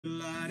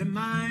Light of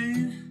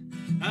mine,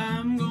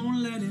 I'm gonna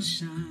let it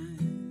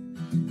shine.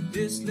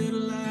 This little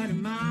light of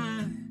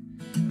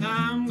mine,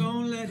 I'm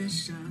gonna let it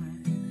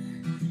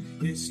shine.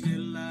 This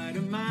little light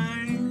of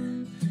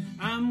mine,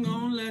 I'm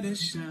gonna let it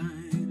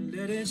shine.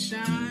 Let it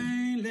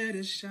shine, let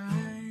it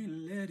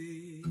shine, let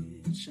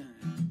it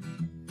shine.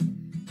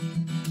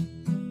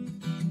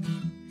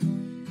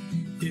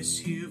 This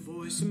here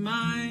voice of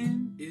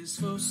mine is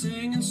for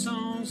singing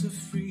songs of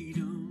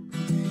freedom.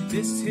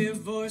 This here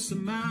voice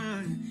of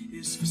mine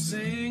is for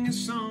singing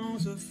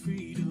songs of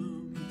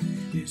freedom.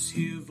 This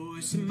here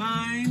voice of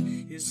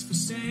mine is for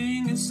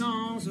singing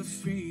songs of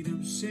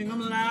freedom. Sing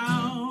them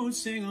loud,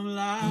 sing them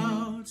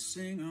loud,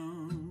 sing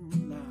them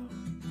loud.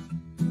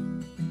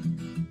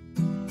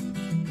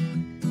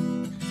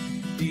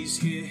 These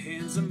here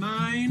hands of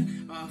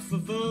mine are for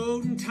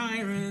voting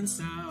tyrants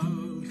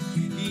out.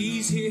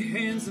 These here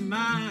hands of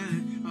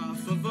mine are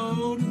for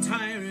voting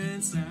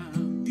tyrants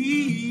out.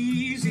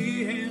 These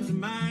here hands of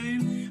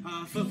mine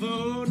are for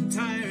voting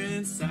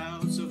tyrants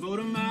out. So vote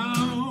them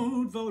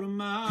out, vote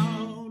them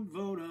out,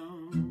 vote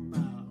them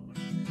out.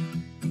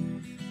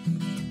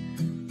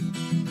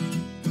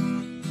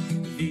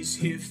 These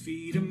here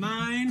feet of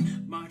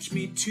mine march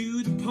me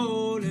to the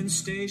polling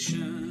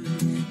station.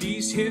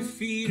 These here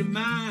feet of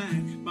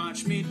mine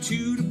march me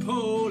to the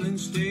polling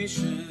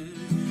station.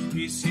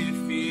 These here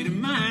feet of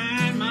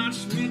mine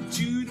march me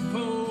to the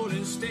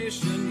polling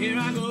station. Here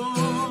I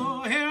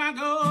go, here I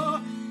go,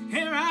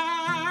 here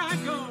I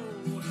go.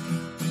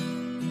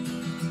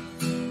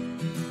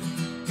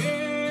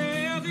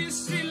 Yeah,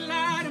 this little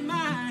light of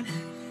mine,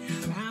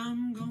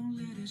 I'm gonna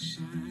let it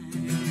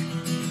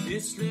shine.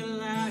 This little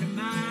light of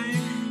mine,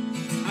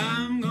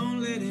 I'm gonna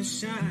let it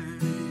shine.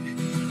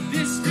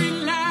 This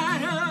little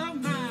light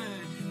of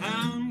mine,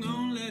 I'm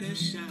gonna let it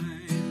shine.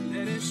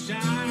 Let it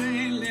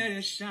shine, let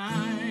it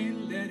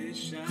shine, let it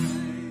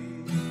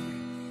shine.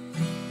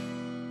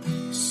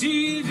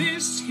 See,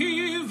 this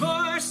here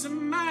voice of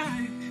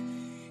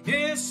mine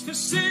is for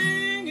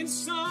singing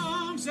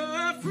songs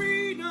of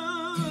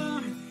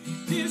freedom.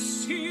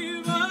 This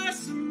here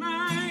voice of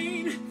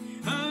mine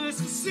is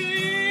for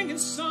singing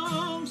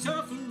songs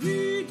of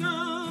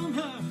freedom.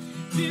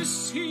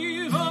 This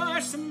here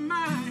voice of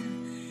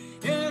mine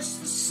is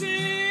for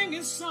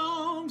singing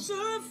songs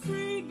of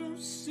freedom.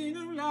 Sing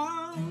them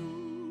loud,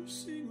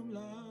 sing them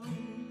loud,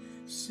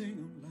 sing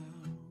them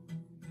loud.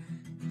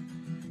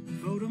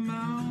 Vote them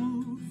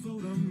out,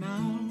 vote them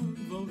out,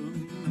 vote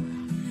them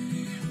out.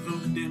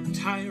 Vote them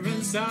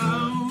tyrants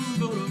out,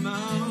 vote them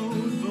out,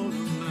 vote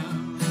them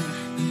out.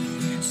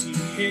 See,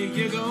 here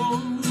you go,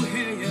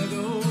 here you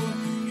go,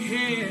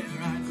 here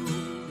I go.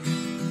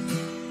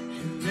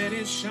 And let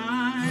it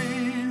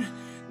shine,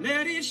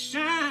 let it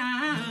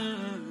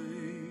shine,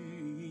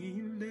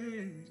 let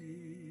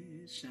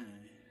it shine.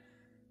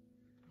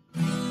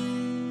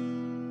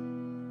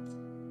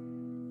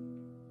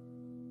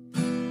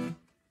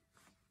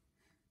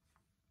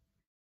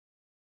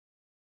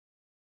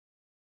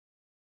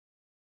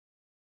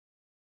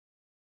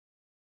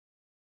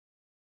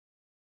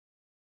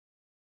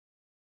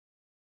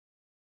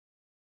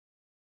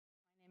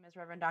 My name is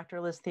Reverend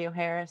Dr. Liz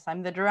Theoharis.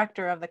 I'm the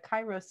director of the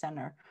Cairo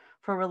Center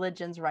for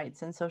Religions,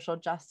 Rights, and Social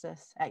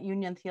Justice at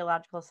Union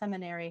Theological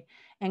Seminary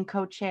and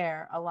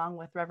co-chair, along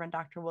with Reverend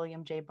Dr.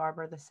 William J.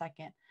 Barber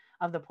II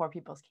of the Poor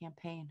People's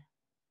Campaign.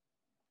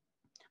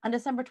 On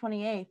December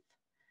 28th,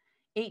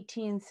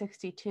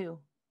 1862,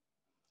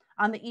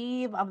 on the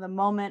eve of the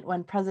moment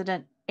when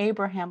President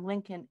Abraham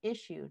Lincoln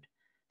issued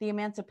the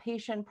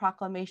Emancipation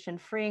Proclamation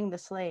freeing the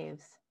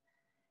slaves,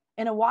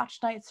 in a watch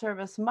night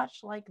service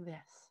much like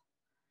this,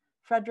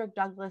 Frederick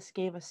Douglass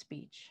gave a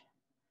speech.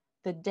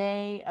 The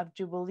day of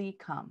Jubilee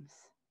comes,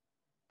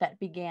 that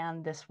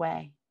began this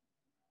way.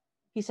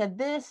 He said,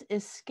 "This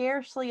is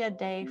scarcely a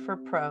day for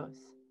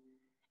prose.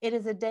 It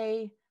is a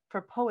day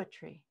for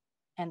poetry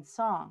and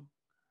song,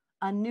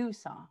 a new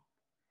song.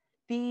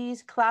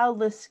 These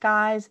cloudless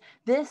skies,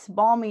 this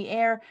balmy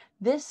air,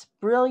 this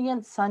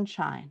brilliant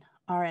sunshine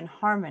are in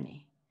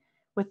harmony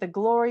with the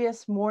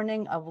glorious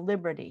morning of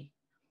liberty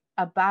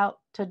about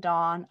to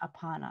dawn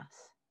upon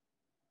us."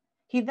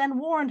 He then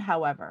warned,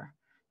 however,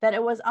 that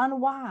it was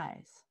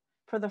unwise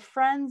for the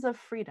friends of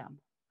freedom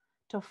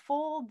to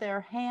fold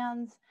their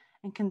hands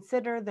and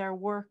consider their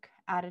work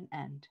at an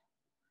end.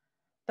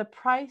 The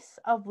price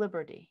of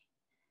liberty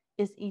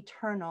is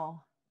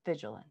eternal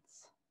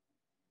vigilance.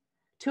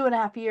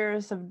 2.5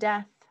 years of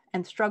death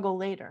and struggle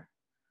later,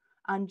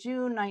 on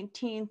June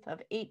 19th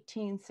of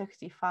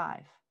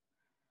 1865,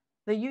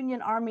 the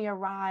Union Army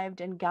arrived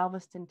in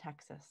Galveston,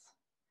 Texas,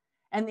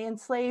 and the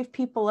enslaved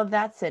people of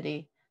that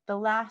city, the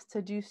last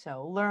to do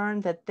so,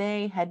 learned that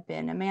they had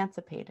been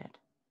emancipated.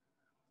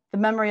 The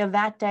memory of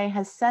that day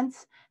has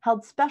since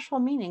held special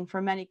meaning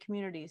for many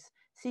communities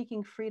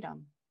seeking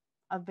freedom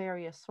of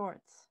various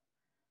sorts.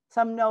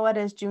 Some know it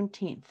as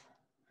Juneteenth.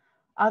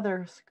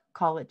 Others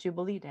call it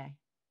Jubilee Day.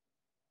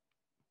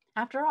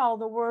 After all,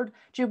 the word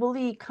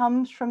Jubilee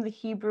comes from the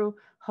Hebrew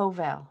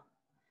hovel,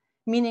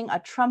 meaning a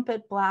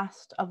trumpet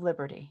blast of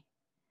liberty.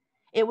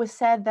 It was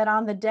said that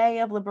on the day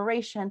of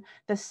liberation,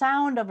 the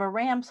sound of a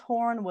ram's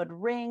horn would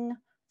ring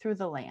through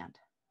the land.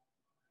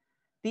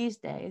 These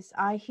days,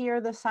 I hear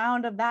the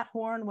sound of that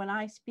horn when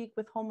I speak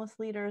with homeless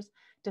leaders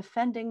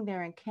defending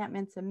their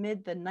encampments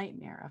amid the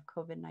nightmare of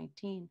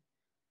COVID-19.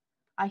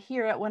 I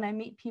hear it when I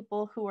meet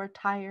people who are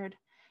tired,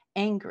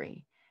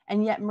 angry,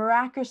 and yet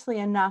miraculously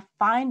enough,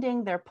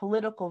 finding their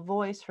political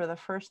voice for the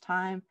first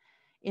time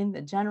in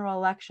the general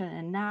election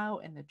and now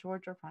in the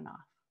Georgia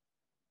runoff,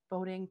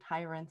 voting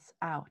tyrants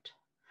out.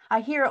 I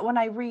hear it when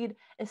I read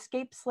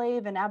escaped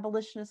slave and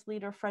abolitionist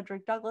leader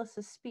Frederick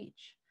Douglass's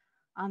speech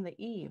on the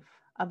eve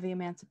of the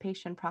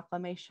Emancipation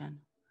Proclamation.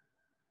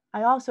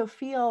 I also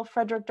feel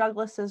Frederick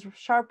Douglass's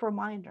sharp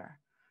reminder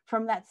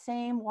from that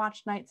same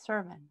watch night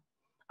sermon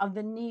of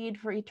the need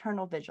for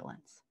eternal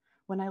vigilance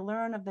when I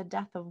learn of the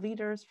death of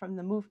leaders from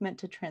the movement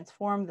to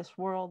transform this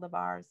world of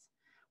ours,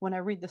 when I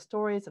read the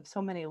stories of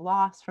so many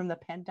lost from the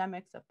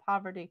pandemics of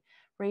poverty,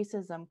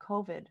 racism,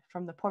 COVID,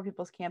 from the Poor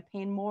People's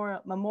Campaign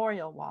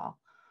Memorial Wall,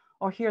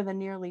 or hear the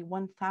nearly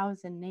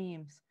 1,000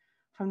 names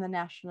from the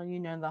National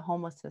Union of the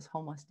Homeless's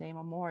Homeless Day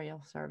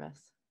Memorial Service.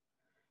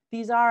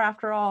 These are,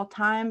 after all,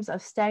 times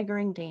of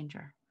staggering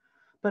danger,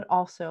 but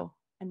also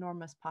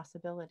enormous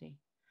possibility.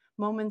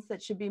 Moments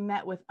that should be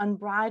met with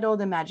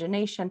unbridled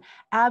imagination,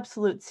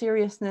 absolute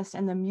seriousness,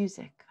 and the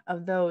music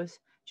of those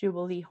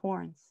Jubilee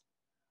horns.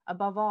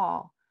 Above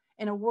all,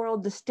 in a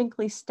world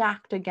distinctly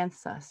stacked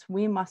against us,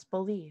 we must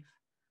believe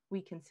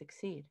we can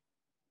succeed.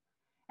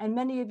 And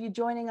many of you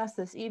joining us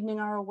this evening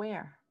are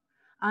aware.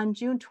 On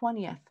June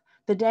 20th,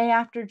 the day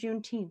after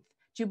Juneteenth,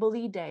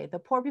 Jubilee Day, the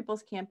Poor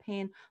People's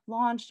Campaign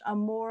launched a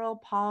moral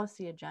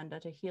policy agenda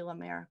to heal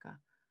America,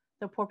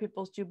 the Poor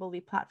People's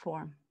Jubilee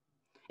Platform.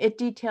 It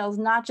details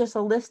not just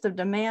a list of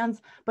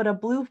demands, but a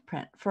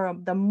blueprint for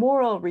the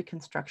moral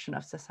reconstruction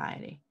of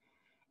society.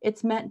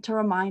 It's meant to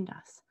remind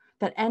us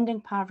that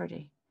ending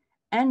poverty,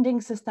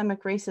 ending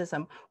systemic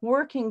racism,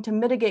 working to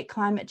mitigate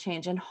climate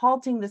change, and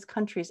halting this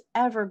country's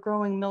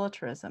ever-growing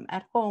militarism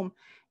at home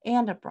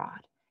and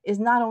abroad is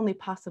not only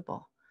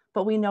possible,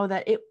 but we know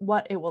that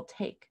what it will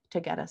take to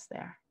get us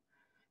there.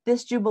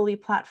 This Jubilee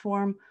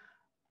platform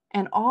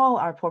and all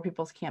our Poor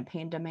People's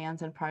Campaign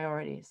demands and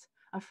priorities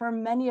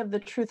affirm many of the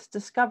truths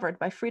discovered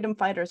by freedom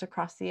fighters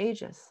across the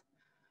ages,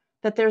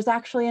 that there's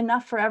actually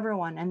enough for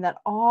everyone and that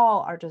all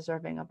are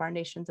deserving of our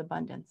nation's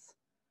abundance,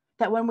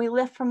 that when we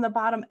lift from the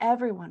bottom,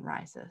 everyone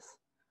rises,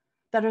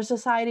 that our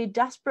society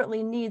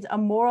desperately needs a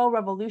moral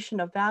revolution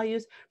of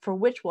values for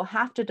which will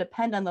have to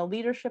depend on the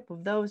leadership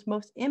of those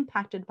most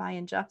impacted by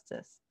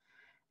injustice,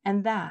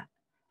 and that,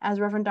 as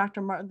Reverend Dr.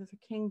 Martin Luther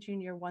King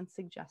Jr. once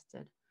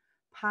suggested,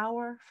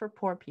 power for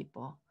poor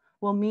people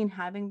will mean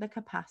having the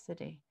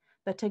capacity,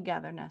 the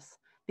togetherness,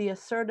 the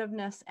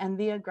assertiveness, and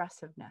the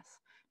aggressiveness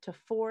to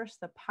force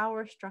the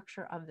power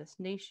structure of this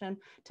nation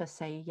to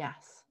say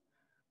yes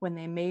when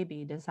they may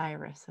be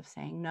desirous of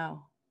saying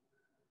no.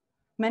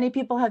 Many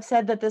people have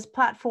said that this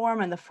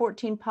platform and the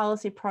 14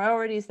 policy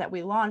priorities that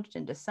we launched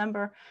in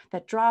December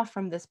that draw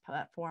from this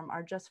platform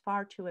are just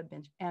far too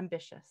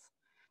ambitious,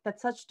 that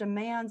such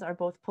demands are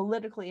both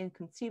politically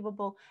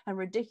inconceivable and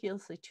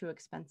ridiculously too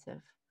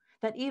expensive,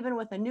 that even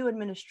with a new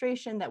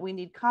administration that we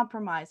need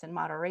compromise and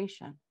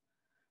moderation.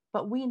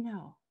 But we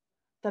know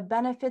the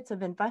benefits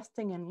of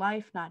investing in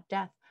life, not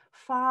death,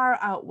 far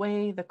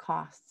outweigh the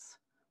costs,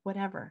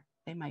 whatever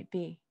they might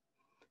be.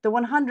 The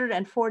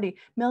 140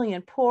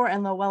 million poor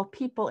and low-wealth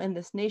people in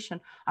this nation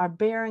are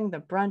bearing the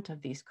brunt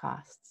of these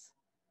costs,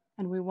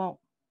 and we won't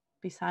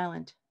be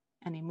silent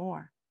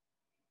anymore.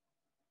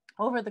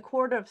 Over the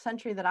quarter of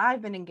century that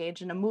I've been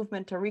engaged in a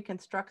movement to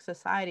reconstruct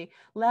society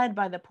led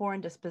by the poor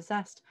and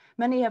dispossessed,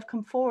 many have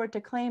come forward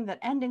to claim that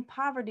ending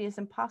poverty is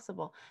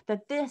impossible,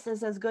 that this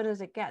is as good as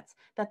it gets,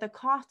 that the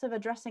cost of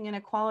addressing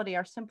inequality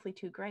are simply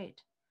too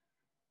great.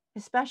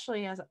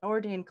 Especially as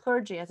ordained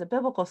clergy, as a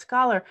biblical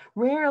scholar,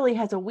 rarely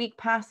has a week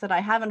passed that I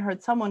haven't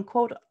heard someone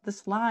quote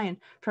this line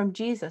from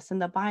Jesus in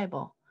the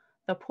Bible: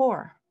 "The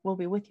poor will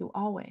be with you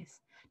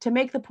always," to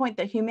make the point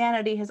that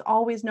humanity has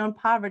always known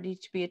poverty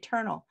to be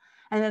eternal,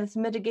 and that its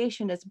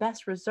mitigation is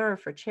best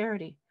reserved for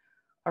charity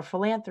or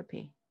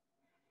philanthropy.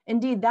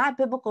 Indeed, that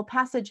biblical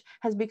passage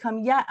has become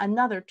yet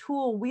another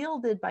tool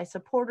wielded by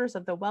supporters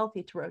of the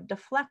wealthy to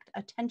deflect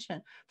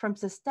attention from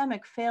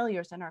systemic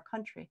failures in our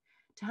country,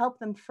 to help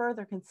them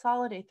further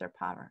consolidate their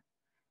power,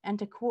 and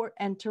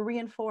to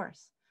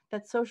reinforce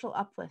that social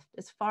uplift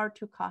is far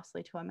too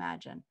costly to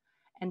imagine,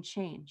 and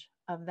change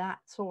of that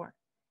sort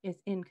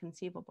is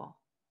inconceivable.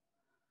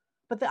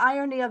 But the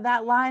irony of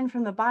that line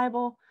from the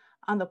Bible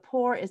on the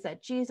poor is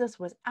that Jesus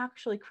was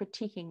actually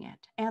critiquing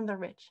it and the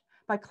rich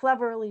by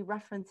cleverly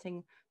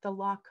referencing the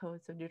law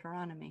codes of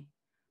Deuteronomy,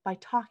 by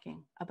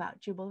talking about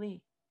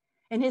Jubilee.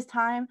 In his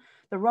time,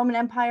 the Roman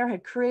Empire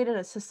had created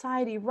a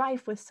society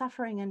rife with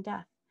suffering and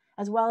death,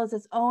 as well as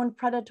its own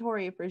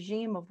predatory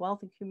regime of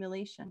wealth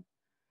accumulation.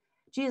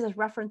 Jesus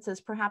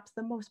references perhaps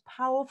the most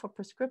powerful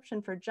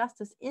prescription for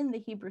justice in the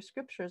Hebrew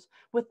scriptures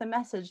with the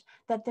message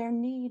that there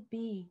need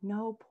be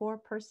no poor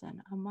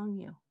person among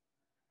you,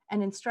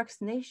 and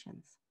instructs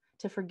nations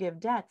to forgive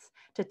debts,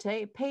 to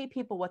pay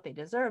people what they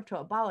deserve, to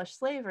abolish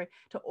slavery,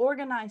 to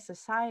organize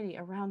society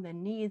around the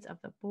needs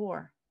of the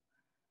poor.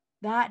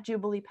 That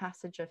Jubilee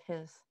passage of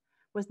his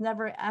was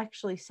never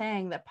actually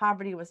saying that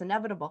poverty was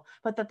inevitable,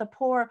 but that the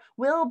poor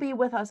will be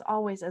with us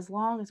always as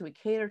long as we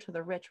cater to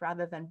the rich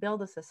rather than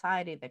build a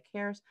society that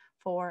cares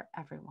for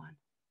everyone.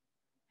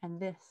 And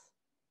this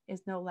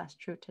is no less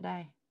true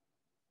today.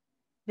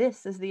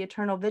 This is the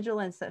eternal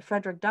vigilance that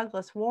Frederick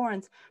Douglass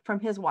warns from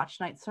his watch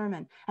night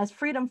sermon. As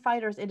freedom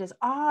fighters, it is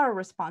our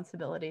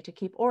responsibility to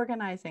keep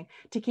organizing,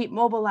 to keep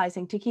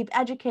mobilizing, to keep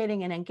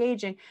educating and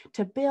engaging,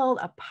 to build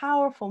a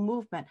powerful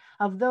movement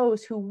of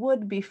those who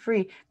would be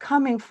free,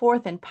 coming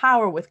forth in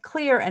power with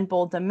clear and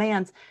bold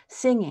demands,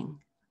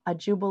 singing a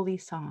Jubilee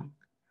song,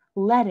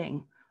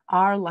 letting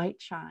our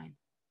light shine.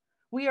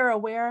 We are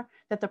aware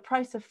that the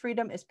price of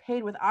freedom is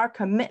paid with our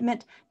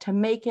commitment to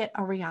make it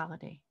a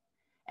reality.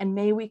 And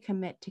may we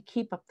commit to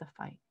keep up the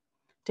fight,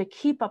 to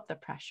keep up the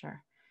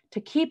pressure,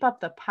 to keep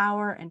up the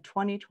power in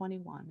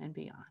 2021 and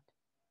beyond.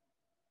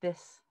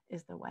 This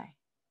is the way.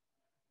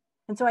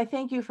 And so I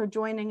thank you for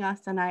joining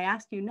us, and I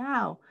ask you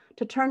now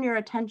to turn your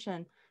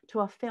attention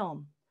to a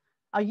film,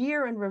 a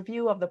year in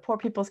review of the Poor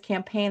People's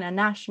Campaign, a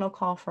national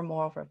call for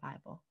moral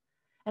revival.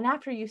 And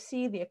after you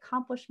see the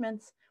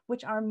accomplishments,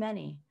 which are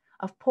many,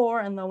 of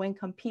poor and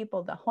low-income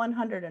people, the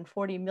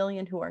 140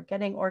 million who are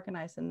getting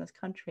organized in this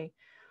country,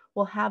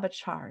 we'll have a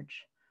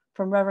charge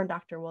from Reverend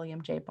Dr.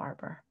 William J.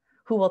 Barber,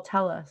 who will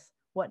tell us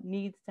what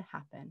needs to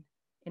happen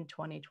in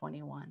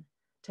 2021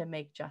 to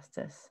make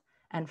justice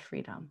and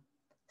freedom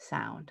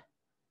sound.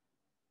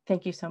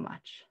 Thank you so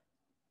much.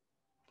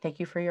 Thank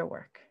you for your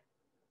work.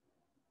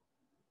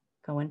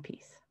 Go in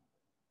peace.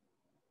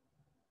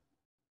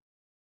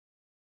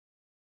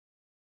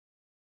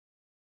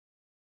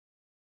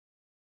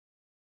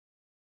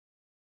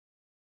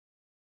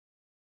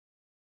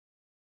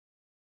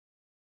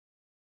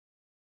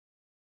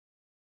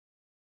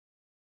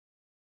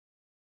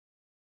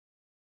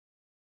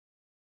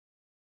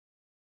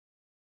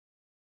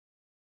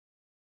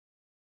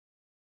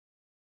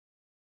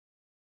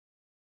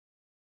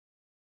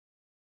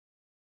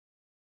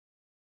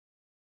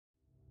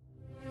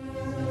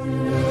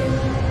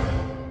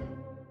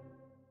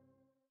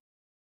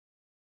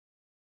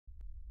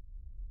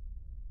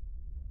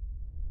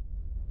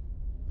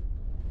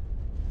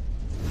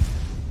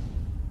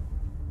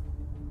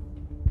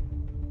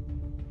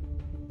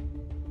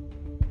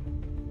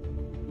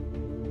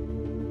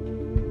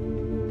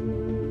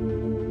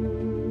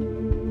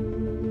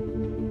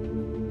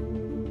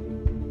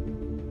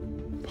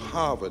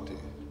 Poverty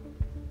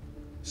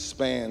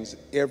spans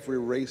every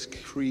race,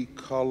 creed,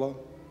 color,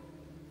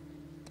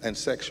 and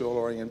sexual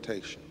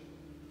orientation.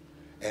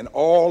 And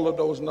all of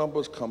those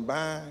numbers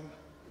combined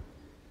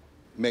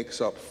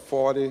makes up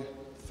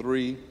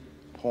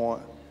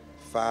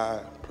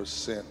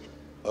 43.5%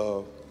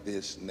 of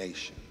this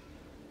nation.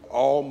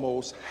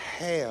 Almost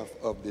half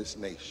of this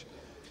nation.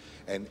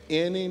 And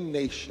any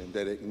nation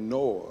that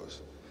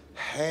ignores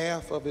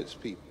half of its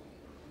people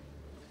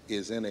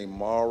is in a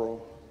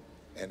moral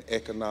and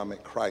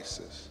economic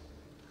crisis.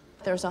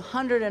 There's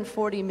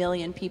 140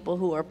 million people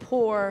who are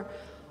poor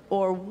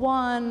or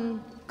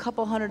one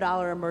couple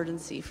 $100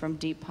 emergency from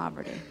deep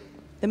poverty.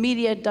 The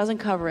media doesn't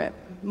cover it.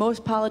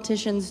 Most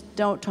politicians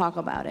don't talk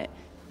about it.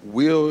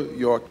 Will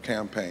your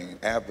campaign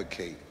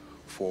advocate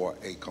for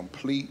a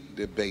complete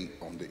debate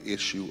on the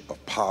issue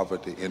of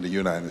poverty in the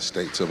United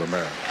States of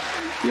America?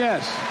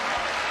 Yes.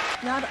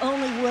 Not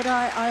only would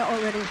I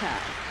already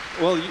have.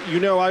 Well, you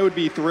know, I would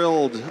be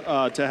thrilled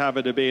to have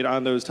a debate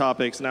on those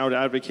topics, and I would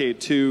advocate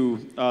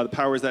to the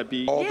powers that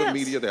be. All the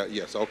media there,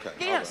 yes, okay.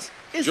 Yes.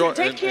 Okay. Joy,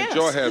 and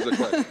Joy has a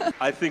question.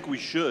 I think we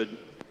should.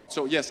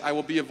 So yes, I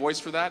will be a voice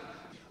for that.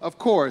 Of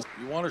course.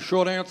 You want a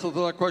short answer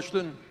to that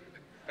question?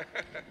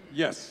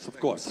 Yes, of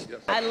course. Yes.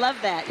 I love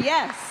that.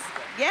 Yes.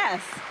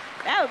 Yes.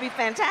 That would be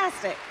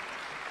fantastic.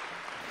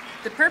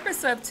 The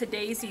purpose of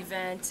today's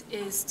event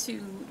is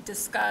to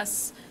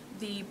discuss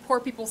the Poor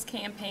People's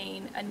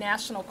Campaign, a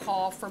national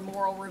call for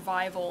moral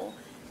revival,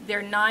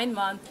 their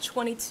 9-month,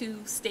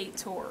 22-state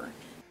tour.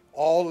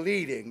 All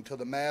leading to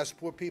the Mass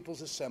Poor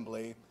People's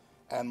Assembly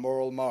and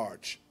Moral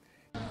March.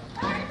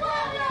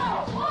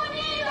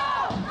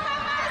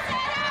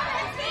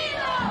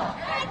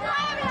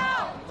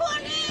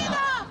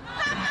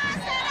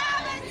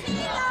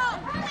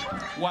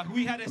 What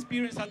we had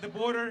experienced at the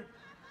border,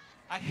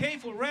 a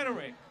hateful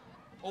rhetoric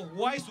of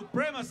white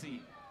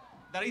supremacy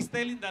that is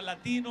telling that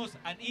Latinos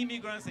and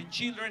immigrants and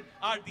children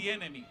are the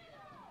enemy.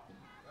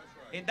 That's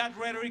right. And that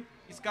rhetoric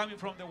is coming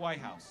from the White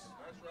House.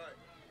 That's right.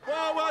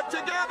 Forward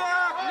together!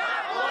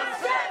 Not one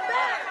step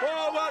back!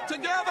 Forward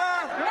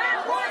together!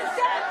 Not one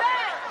step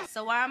back!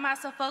 So why am I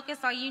so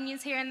focused on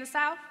unions here in the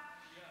South?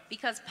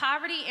 Because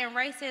poverty and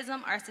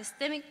racism are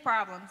systemic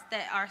problems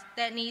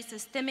that need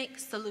systemic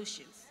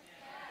solutions.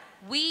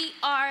 We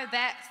are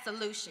that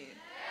solution.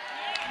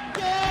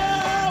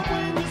 Yeah,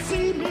 when you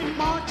see me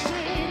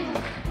marching,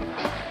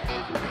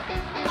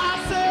 I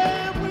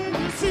said when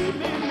you see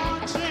me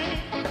marching,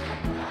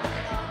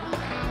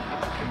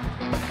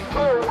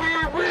 Oh, we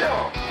will!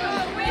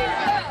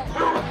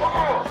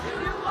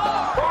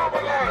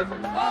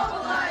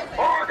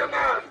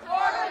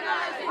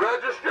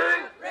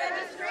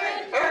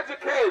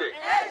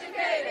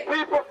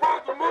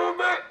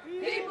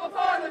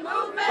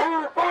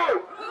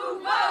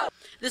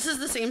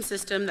 same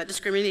system that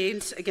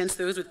discriminates against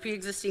those with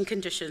pre-existing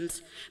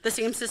conditions, the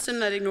same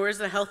system that ignores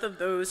the health of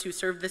those who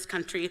serve this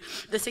country,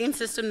 the same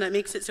system that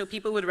makes it so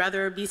people would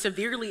rather be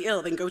severely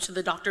ill than go to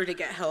the doctor to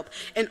get help,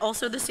 and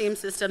also the same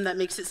system that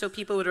makes it so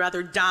people would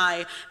rather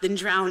die than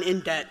drown in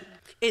debt.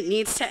 It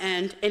needs to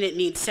end, and it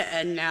needs to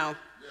end now.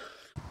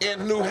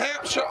 In New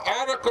Hampshire,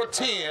 Article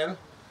 10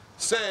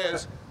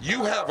 says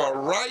you have a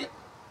right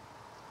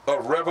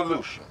of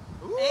revolution.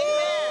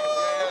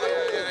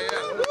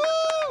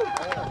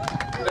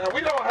 Now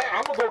we don't have,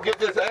 I'm gonna go get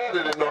this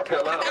added in North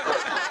Carolina.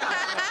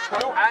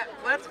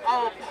 Let's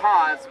all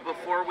pause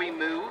before we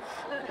move.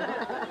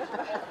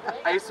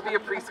 I used to be a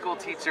preschool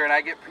teacher and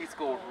I get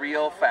preschool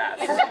real fast.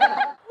 What do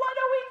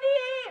we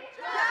need?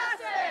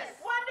 Justice!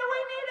 When do we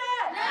need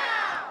it?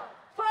 Now!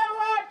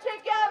 Forward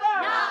together!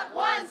 Not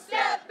one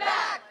step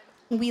back!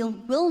 We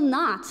will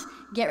not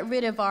get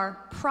rid of our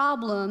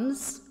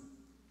problems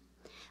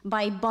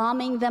by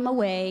bombing them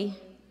away,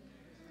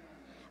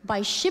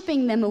 by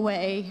shipping them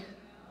away,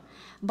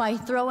 by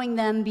throwing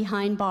them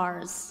behind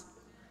bars.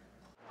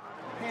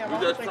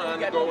 We're just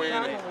trying to go in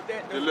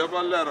and deliver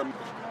a letter.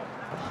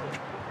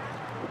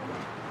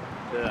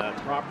 The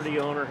property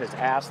owner has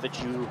asked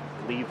that you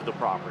leave the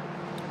property.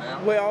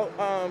 Well,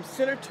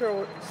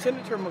 Senator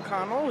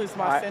McConnell is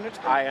my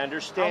senator. I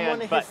understand, I'm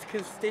one of but his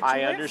constituents.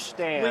 I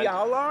understand. We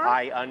all are.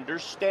 I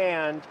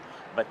understand,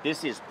 but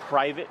this is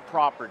private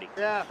property.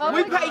 Yeah.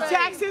 We pay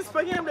taxes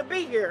for him to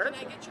be here.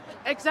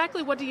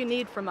 Exactly what do you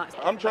need from us?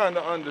 I'm trying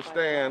to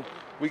understand,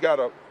 we got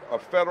a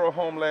federal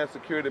Homeland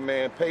Security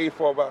man paid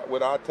for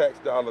with our tax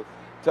dollars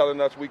telling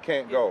us we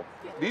can't go.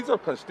 These are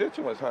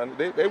constituents,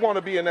 honey. They want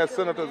to be in that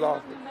senator's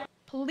office.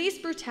 Police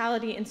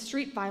brutality and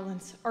street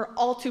violence are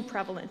all too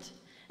prevalent.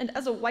 And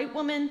as a white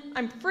woman,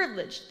 I'm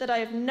privileged that I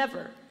have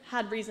never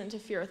had reason to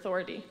fear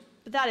authority.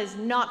 But that is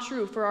not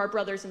true for our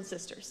brothers and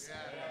sisters.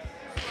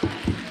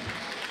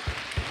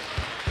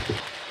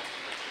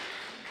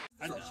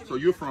 So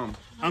you're from?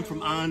 I'm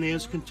from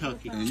Inez,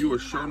 Kentucky. And you are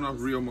sure enough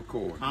real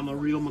McCoy. I'm a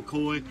real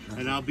McCoy,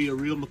 and I'll be a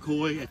real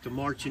McCoy at the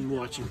march in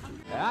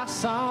Washington. I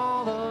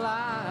saw the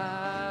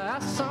light, I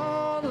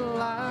saw the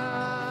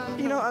light.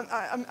 You know,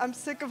 I'm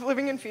sick of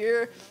living in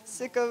fear,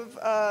 sick of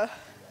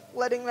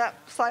letting that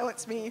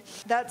silence me.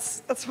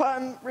 That's why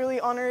I'm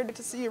really honored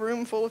to see a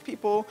room full of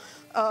people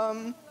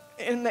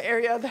in the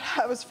area that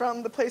I was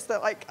from, the place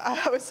that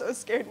I was so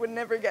scared would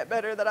never get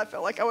better, that I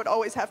felt like I would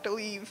always have to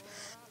leave.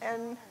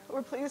 And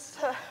we're pleased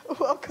to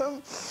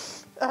welcome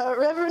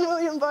Reverend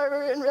William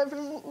Barber and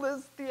Reverend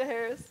Liz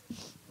Theoharis,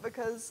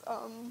 because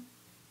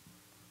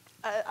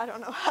I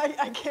don't know,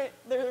 I can't,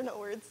 there are no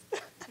words.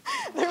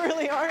 There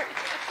really aren't.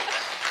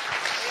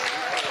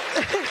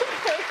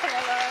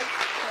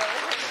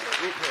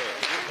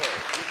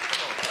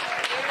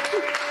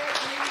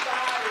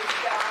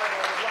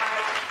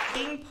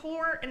 Being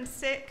poor and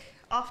sick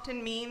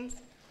often means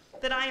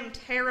that I am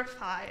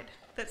terrified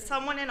that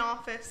someone in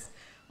office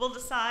will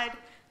decide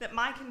that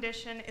my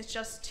condition is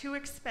just too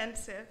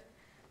expensive,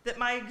 that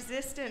my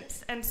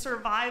existence and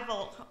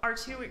survival are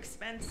too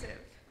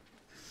expensive.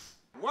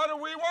 What do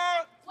we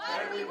want?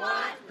 What do we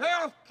want?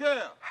 Health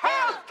care.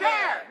 Health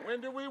care! When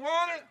do we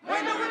want it?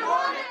 When do we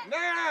want it?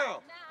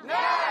 Now.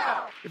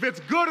 Now! If it's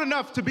good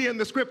enough to be in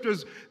the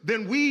scriptures,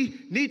 then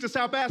we need to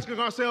stop asking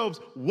ourselves,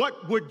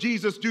 what would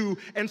Jesus do,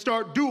 and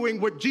start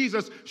doing what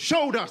Jesus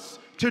showed us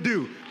to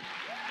do.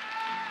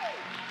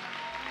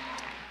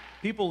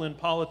 People in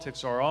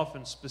politics are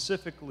often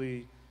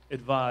specifically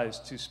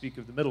advised to speak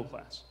of the middle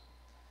class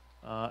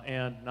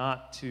and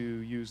not to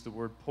use the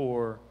word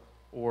poor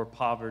or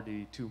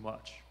poverty too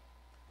much.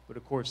 But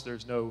of course,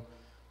 there's no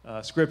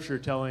scripture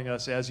telling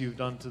us, as you've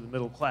done to the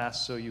middle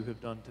class, so you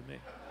have done to me.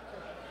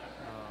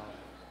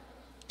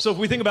 So if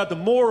we think about the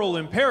moral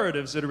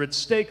imperatives that are at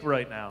stake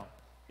right now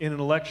in an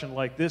election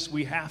like this,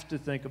 we have to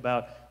think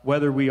about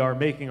whether we are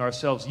making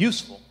ourselves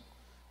useful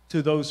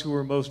to those who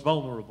are most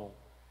vulnerable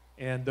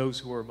and those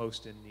who are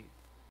most in need.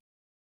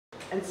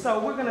 And so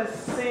we're going to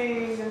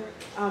sing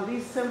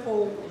these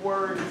simple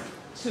words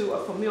to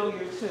a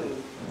familiar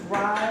tune.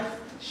 Rise,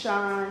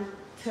 shine,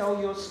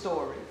 tell your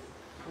story.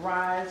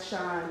 Rise,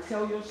 shine,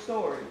 tell your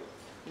story.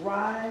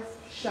 Rise,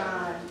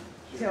 shine,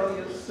 tell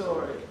your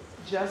story.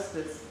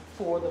 Justice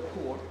for the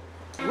poor.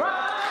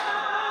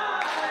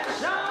 Rise,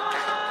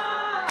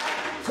 shine,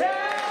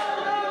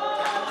 tell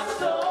your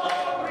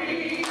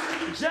story.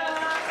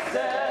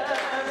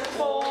 Justice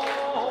for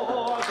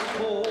the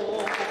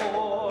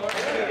poor.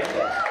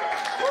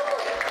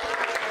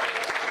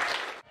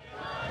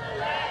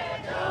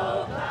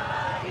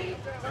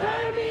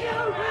 Turn me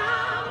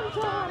around,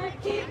 gonna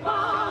keep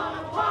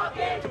on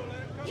walking,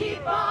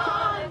 keep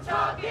on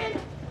talking.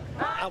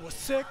 I was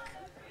sick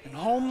and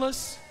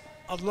homeless,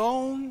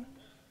 alone,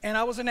 and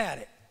I was an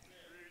addict.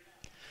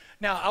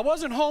 Now, I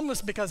wasn't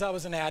homeless because I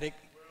was an addict.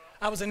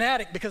 I was an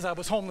addict because I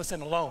was homeless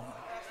and alone.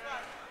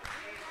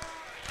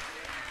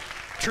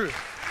 True.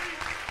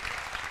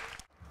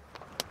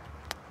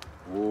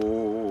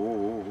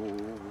 Oh,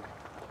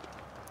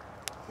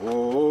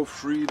 oh,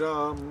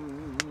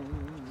 freedom.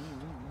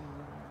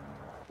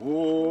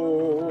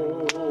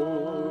 Oh,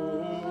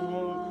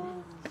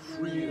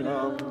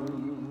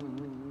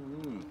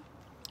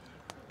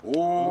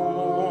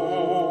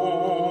 Oh,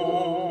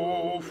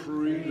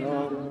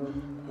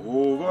 freedom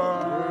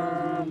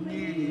over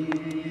me.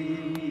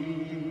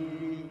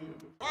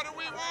 What do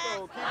we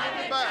want?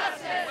 Climate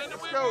justice. When do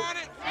we want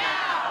it?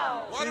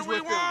 Now. What do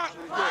we want?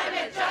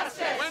 Climate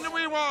justice. When do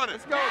we want it?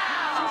 Let's go.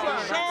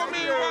 Now. Show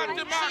me what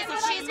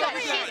democracy looks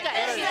like.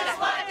 This is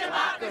what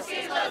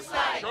democracy looks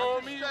like. Show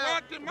me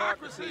what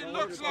democracy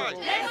looks like.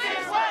 This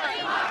is what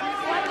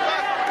democracy looks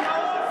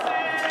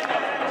like.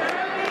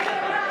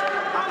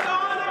 I'm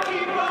gonna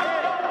keep on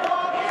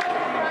walking,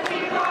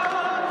 keep on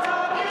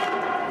talking,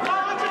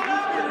 marching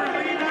up to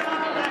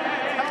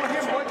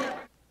freedom.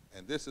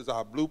 And this is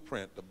our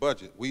blueprint, the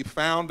budget. We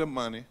found the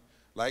money.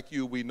 Like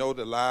you, we know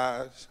the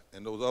lies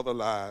and those other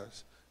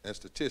lies and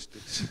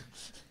statistics.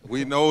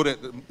 We know that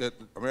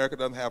America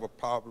doesn't have a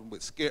problem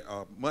with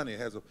money. It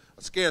has a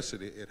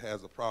scarcity. It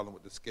has a problem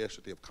with the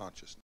scarcity of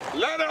consciousness.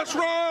 Let us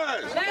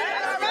rise!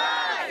 Let us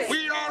rise!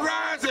 We are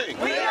rising!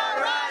 We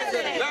are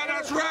rising! Let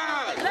us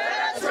rise!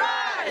 Let us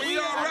rise! We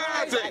are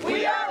rising!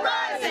 We are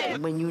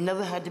rising! When you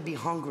never had to be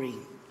hungry,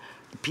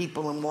 the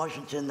people in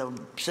Washington are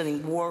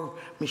sending war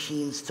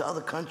machines to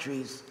other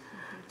countries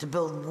to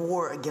build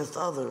war against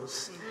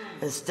others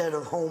instead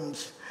of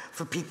homes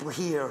for people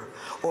here,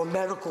 or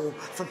medical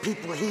for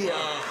people here,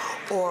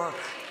 or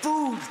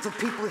food for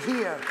people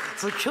here,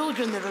 for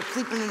children that are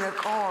sleeping in their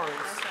cars,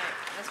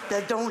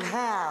 that don't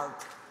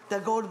have,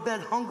 that go to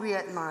bed hungry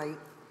at night.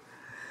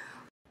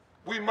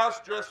 We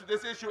must address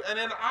this issue, and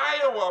in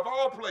Iowa, of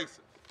all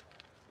places,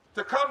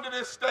 to come to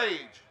this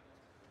stage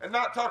and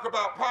not talk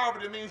about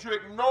poverty means you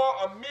ignore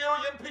 1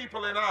 million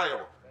people in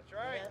Iowa. That's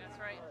right. That's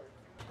right.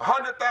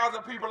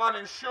 100,000 people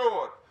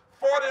uninsured.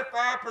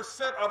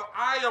 45% of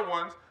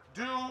Iowans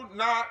do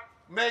not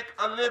make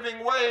a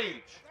living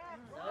wage.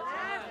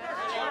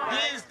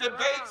 These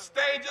debate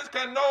stages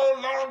can no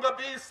longer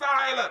be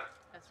silent.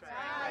 That's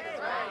right.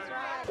 That's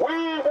right.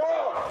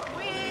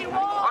 We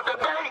want a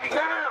debate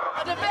now.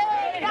 A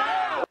debate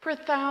now. For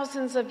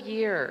thousands of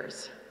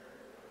years,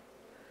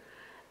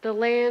 the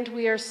land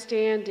we are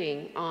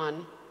standing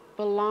on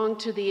belonged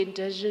to the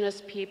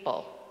indigenous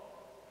people.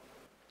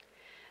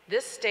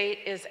 This state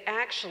is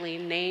actually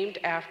named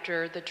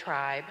after the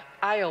tribe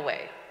Iowa.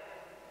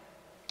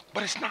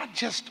 But it's not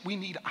just we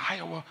need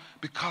Iowa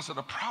because of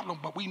the problem,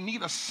 but we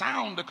need a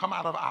sound to come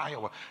out of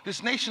Iowa.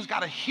 This nation's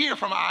got to hear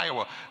from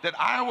Iowa, that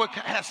Iowa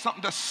has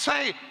something to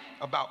say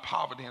about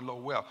poverty and low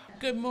wealth.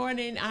 Good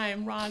morning, I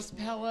am Roz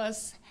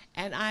Pellis,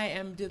 and I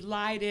am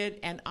delighted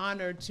and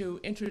honored to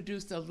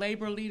introduce the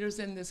labor leaders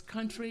in this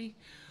country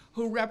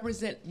who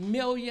represent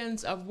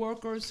millions of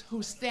workers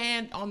who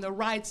stand on the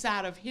right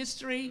side of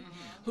history,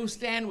 who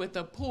stand with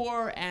the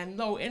poor and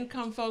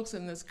low-income folks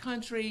in this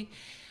country.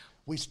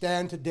 We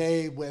stand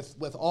today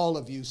with all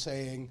of you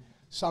saying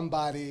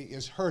somebody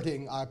is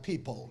hurting our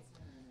people,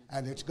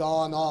 and it's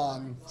gone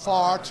on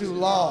far too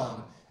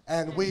long,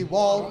 and we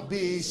won't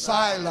be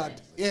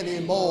silent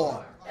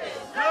anymore.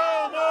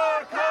 No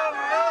more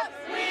cover-ups!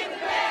 We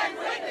demand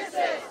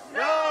witnesses!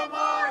 No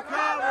more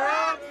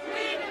cover-ups!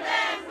 We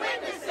demand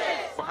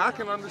witnesses! I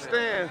can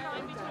understand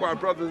why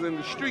brothers in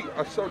the street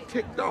are so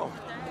ticked off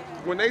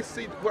when they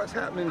see what's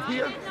happening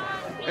here,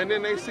 and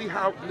then they see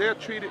how they're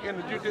treated in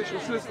the judicial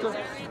system,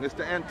 and it's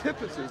the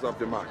antithesis of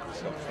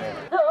democracy.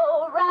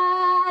 So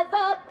rise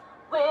up,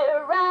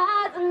 we're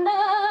rising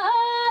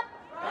up.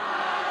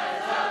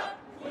 Rise up,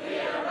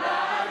 we're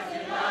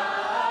rising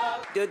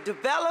up. The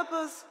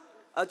developers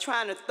are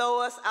trying to throw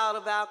us out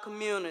of our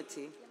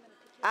community.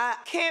 I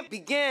can't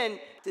begin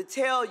to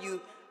tell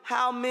you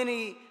how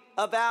many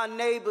of our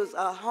neighbors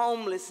are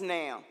homeless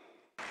now.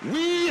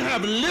 We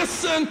have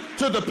listened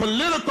to the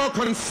political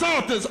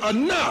consultants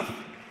enough.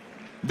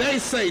 They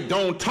say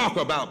don't talk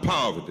about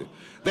poverty.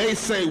 They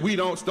say we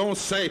don't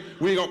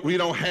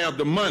have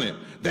the money.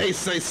 They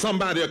say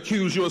somebody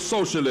accused you of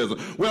socialism.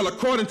 Well,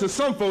 according to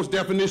some folks'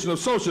 definition of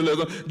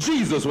socialism,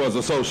 Jesus was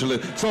a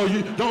socialist. So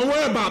you don't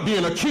worry about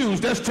being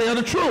accused. Just tell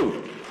the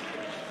truth.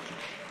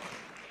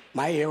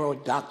 My hero,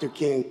 Dr.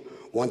 King,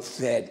 once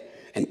said,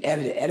 an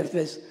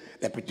edifice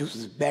that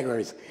produces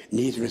beggars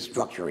needs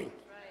restructuring.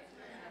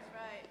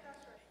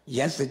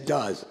 Yes, it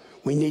does.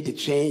 We need to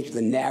change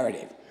the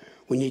narrative.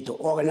 We need to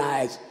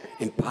organize,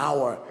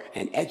 empower,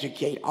 and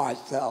educate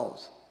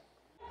ourselves.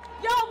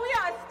 Yo, we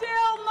are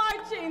still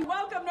marching.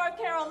 Welcome, North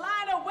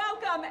Carolina.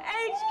 Welcome,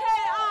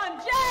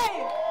 HKOJ.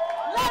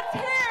 Let's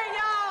hear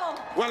y'all.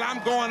 Well,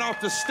 I'm going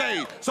off the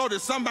stage so that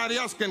somebody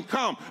else can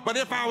come. But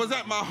if I was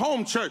at my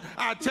home church,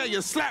 I'd tell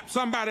you, slap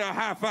somebody a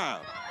high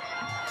five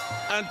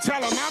and tell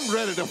them I'm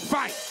ready to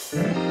fight.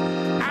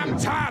 I'm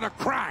tired of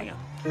crying.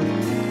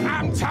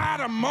 I'm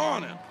tired of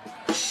mourning.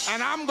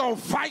 And I'm going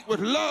to fight with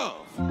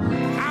love.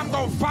 I'm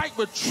going to fight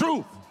with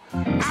truth.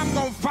 I'm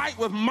going to fight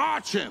with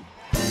marching.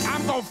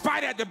 I'm going to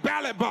fight at the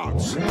ballot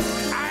box.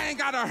 I ain't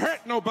got to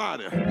hurt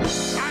nobody.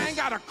 I ain't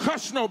got to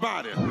cuss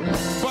nobody.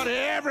 But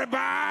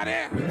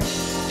everybody,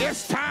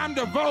 it's time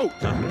to vote.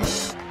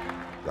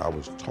 I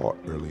was taught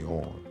early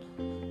on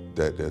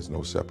that there's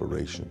no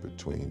separation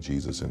between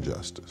Jesus and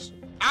justice.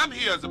 I'm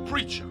here as a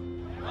preacher.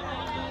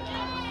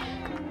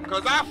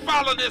 Because I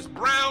follow this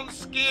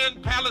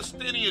brown-skinned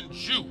Palestinian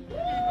Jew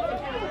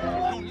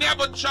who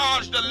never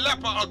charged a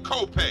leper a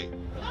copay.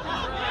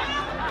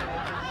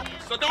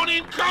 So don't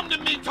even come to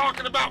me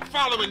talking about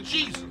following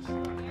Jesus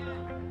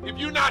if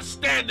you're not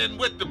standing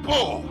with the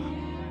bull.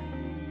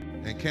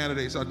 And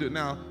candidates are doing.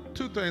 Now,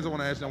 two things I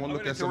want to ask you. I want to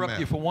look at some math.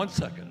 Interrupt you for 1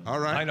 second. All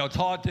right. I know it's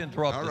hard to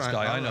interrupt this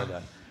guy. I know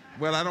that.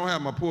 Well, I don't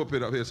have my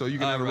pulpit up here, so you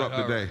can interrupt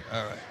today.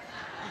 All right.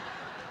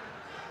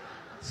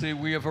 See,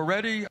 we have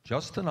already,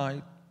 just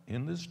tonight,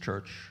 in this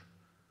church,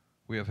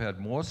 we have had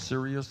more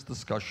serious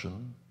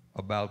discussion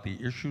about the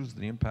issues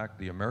that impact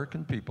the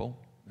American people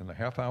in the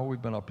half hour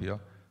we've been up here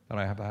than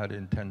I have had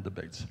in 10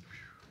 debates.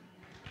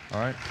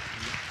 All right?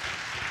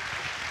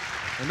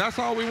 And that's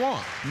all we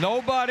want.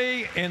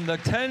 Nobody in the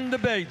 10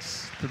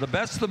 debates, to the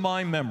best of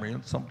my memory,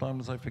 and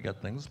sometimes I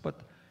forget things, but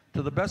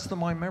to the best of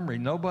my memory,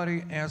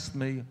 nobody asked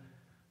me,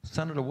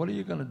 Senator, what are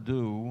you going to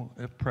do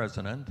if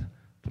president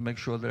to make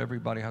sure that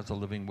everybody has a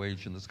living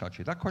wage in this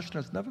country? That question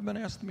has never been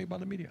asked to me by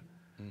the media.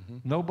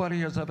 Nobody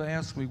has ever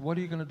asked me, what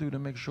are you going to do to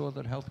make sure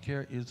that health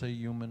care is a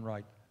human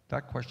right?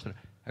 That question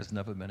has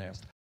never been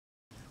asked.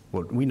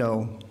 What we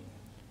know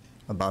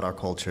about our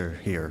culture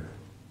here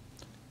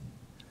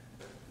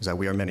is that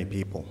we are many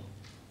people.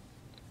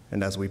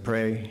 And as we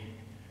pray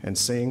and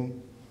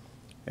sing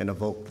and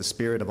evoke the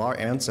spirit of our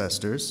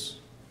ancestors,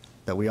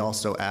 that we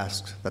also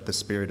ask that the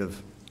spirit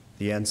of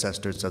the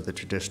ancestors of the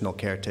traditional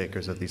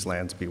caretakers of these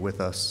lands be with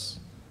us.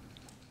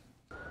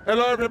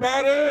 Hello,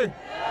 everybody.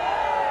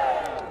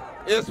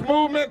 It's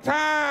movement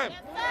time.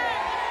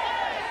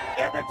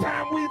 Every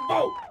time we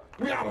vote,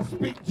 we ought to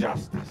speak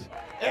justice.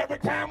 Every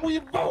time we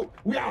vote,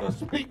 we ought to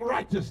speak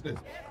righteousness.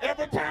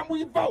 Every time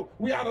we vote,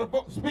 we ought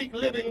to speak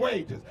living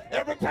wages.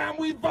 Every time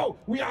we vote,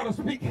 we ought to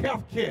speak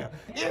health care.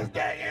 Is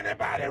there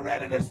anybody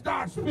ready to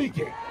start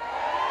speaking?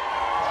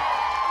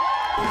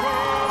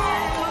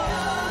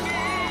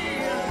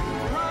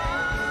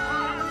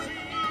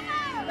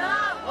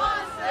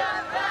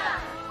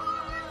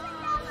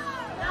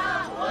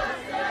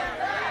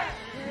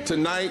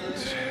 Tonight,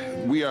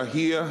 we are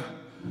here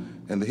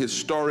in the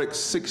historic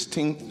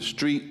 16th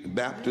Street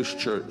Baptist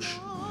Church,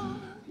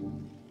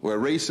 where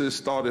racists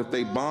thought if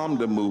they bombed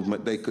the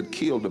movement, they could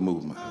kill the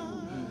movement.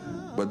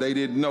 But they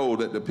didn't know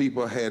that the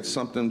people had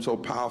something so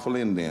powerful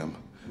in them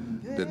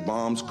that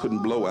bombs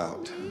couldn't blow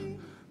out,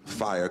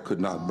 fire could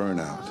not burn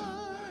out.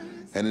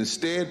 And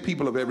instead,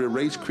 people of every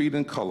race, creed,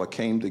 and color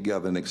came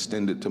together and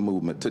extended the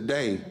movement.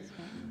 Today,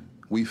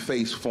 we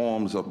face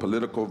forms of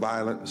political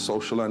violence,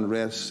 social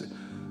unrest,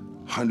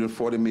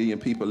 140 million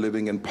people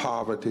living in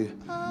poverty,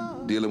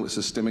 dealing with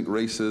systemic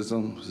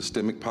racism,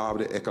 systemic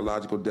poverty,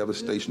 ecological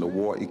devastation, the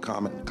war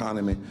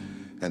economy,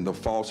 and the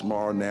false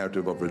moral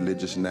narrative of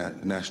religious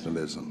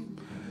nationalism.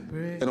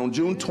 And on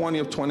June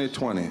 20th,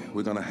 2020,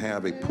 we're going to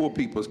have a Poor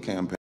People's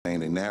Campaign,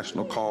 a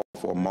national call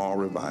for a moral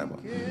revival.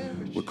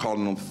 We're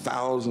calling on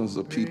thousands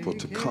of people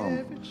to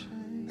come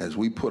as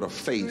we put a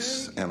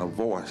face and a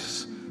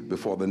voice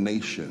before the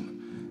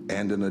nation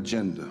and an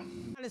agenda.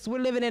 We're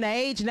living in an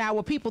age now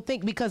where people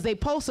think because they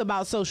post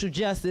about social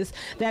justice,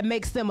 that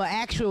makes them an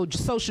actual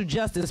social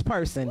justice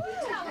person.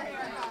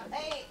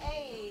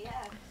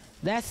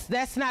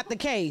 That's not the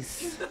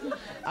case.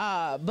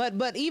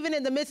 But even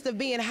in the midst of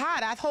being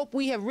hot, I hope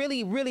we have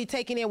really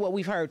taken in what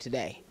we've heard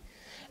today.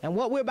 And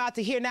what we're about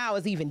to hear now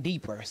is even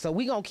deeper. So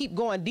we're going to keep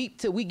going deep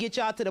till we get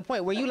y'all to the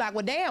point where you're like,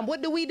 well, damn,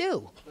 what do we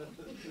do?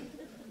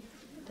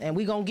 And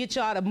we're going to get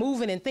y'all to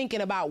moving and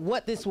thinking about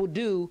what this will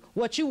do,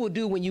 what you will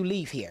do when you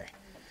leave here.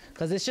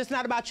 Because it's just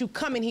not about you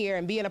coming here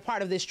and being a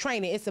part of this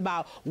training. It's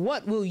about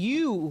what will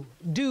you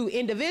do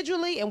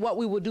individually and what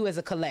we will do as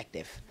a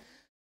collective.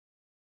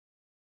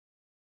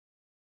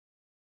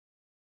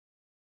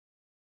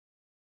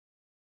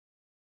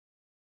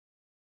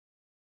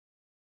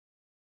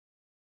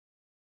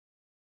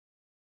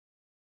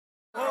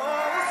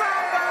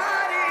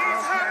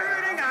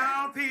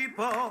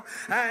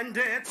 And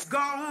it's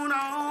gone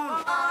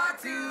on far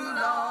too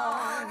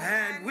long,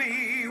 and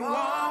we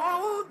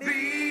won't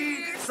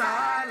be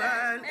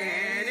silent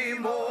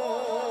anymore.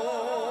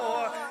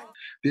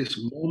 This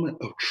moment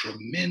of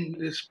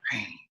tremendous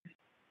pain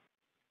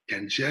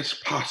can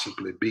just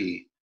possibly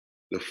be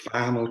the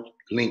final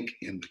link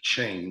in the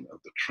chain of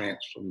the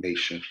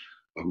transformation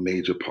of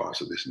major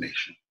parts of this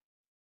nation.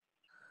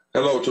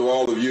 Hello to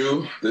all of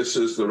you. This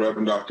is the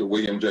Reverend Dr.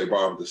 William J.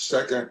 Barber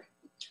II.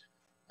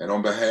 And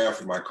on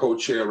behalf of my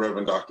co-chair,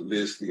 Reverend Dr.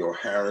 Liz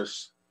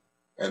Theoharis,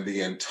 and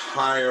the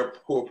entire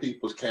Poor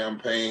People's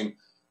Campaign,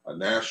 a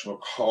national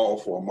call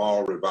for a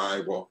moral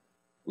revival,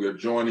 we are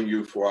joining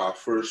you for our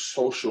first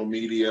social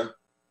media,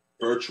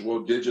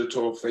 virtual,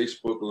 digital,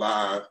 Facebook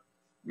Live,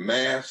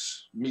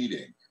 mass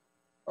meeting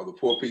of the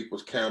Poor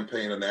People's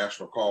Campaign, a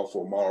national call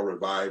for a moral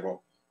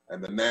revival,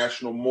 and the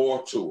National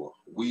More Tour,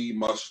 We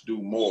Must Do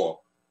More,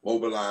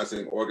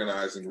 mobilizing,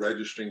 organizing,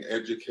 registering,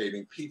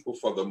 educating people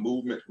for the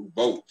movement who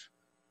vote.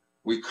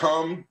 We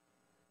come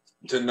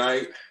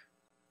tonight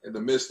in the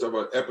midst of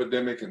an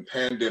epidemic and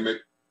pandemic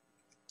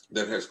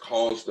that has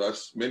caused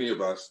us, many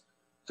of us,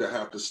 to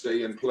have to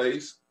stay in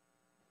place.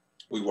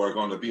 We were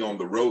going to be on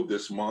the road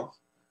this month,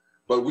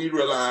 but we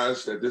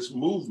realized that this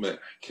movement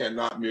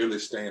cannot merely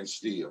stand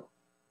still.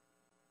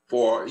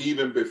 For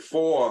even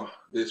before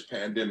this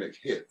pandemic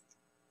hit,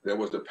 there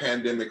was the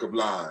pandemic of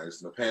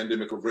lies, and the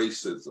pandemic of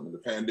racism, and the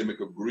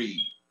pandemic of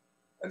greed.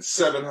 And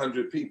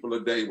 700 people a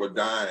day were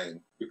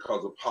dying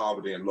because of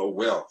poverty and low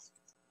wealth.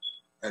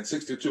 And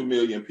 62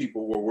 million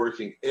people were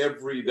working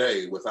every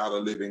day without a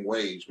living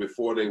wage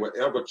before they were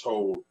ever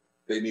told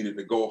they needed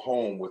to go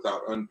home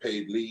without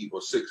unpaid leave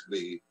or sick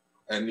leave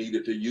and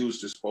needed to use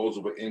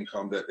disposable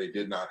income that they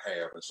did not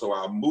have. And so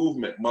our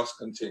movement must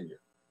continue.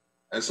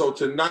 And so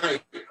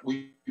tonight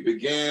we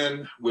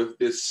began with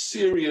this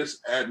serious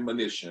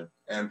admonition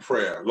and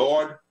prayer.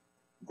 Lord,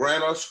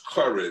 grant us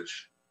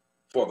courage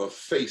for the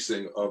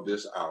facing of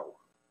this hour.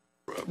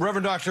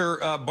 Reverend Dr.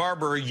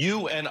 Barber,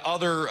 you and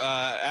other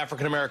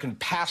African-American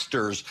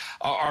pastors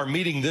are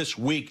meeting this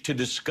week to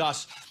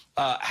discuss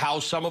how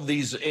some of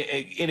these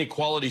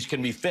inequalities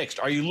can be fixed.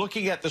 Are you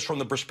looking at this from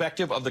the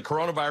perspective of the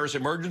coronavirus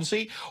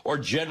emergency, or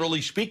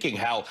generally speaking,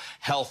 how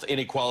health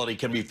inequality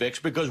can be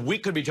fixed? Because we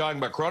could be talking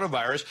about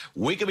coronavirus,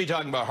 we could be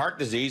talking about heart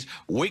disease,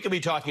 we could be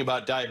talking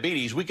about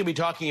diabetes, we could be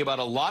talking about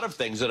a lot of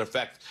things that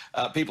affect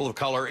people of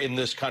color in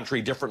this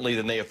country differently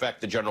than they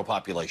affect the general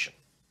population.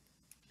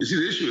 You see,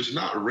 the issue is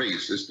not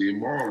race, it's the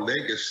immoral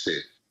legacy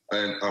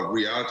and a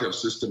reality of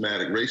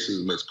systematic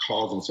racism that's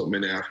causing so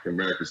many African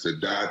Americans to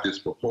die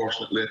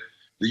disproportionately.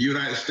 The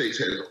United States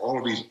has all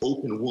of these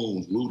open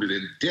wounds rooted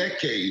in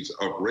decades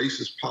of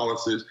racist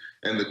policies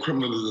and the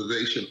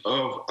criminalization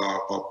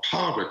of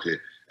poverty.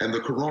 And the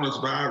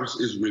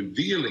coronavirus is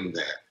revealing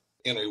that.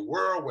 In a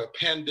world where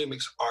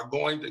pandemics are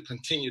going to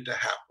continue to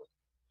happen,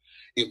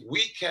 if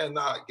we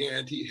cannot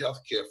guarantee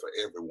health care for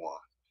everyone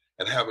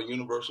and have a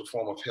universal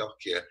form of health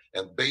care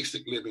and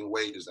basic living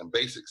wages and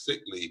basic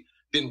sick leave,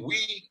 then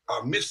we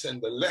are missing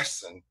the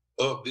lesson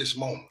of this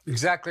moment.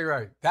 Exactly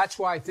right. That's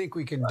why I think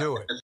we can do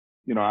it.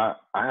 You know,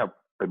 I have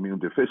immune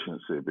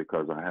deficiency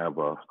because I have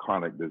a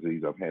chronic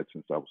disease I've had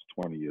since I was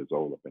 20 years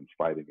old. I've been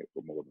fighting it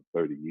for more than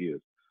 30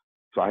 years.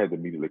 So I had to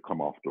immediately come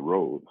off the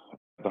road.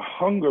 The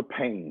hunger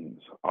pains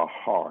are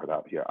hard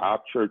out here. Our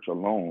church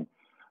alone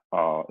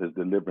is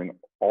delivering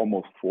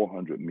almost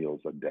 400 meals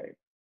a day.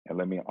 And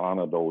let me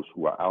honor those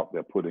who are out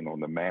there putting on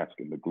the mask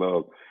and the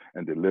gloves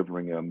and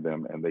delivering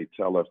them. And they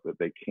tell us that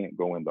they can't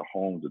go into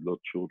homes. The little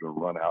children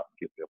run out and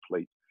get their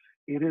plates.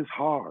 It is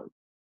hard.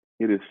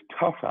 It is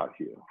tough out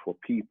here for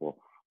people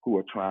who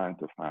are trying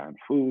to find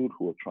food,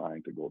 who are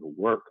trying to go to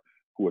work,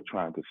 who are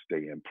trying to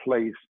stay in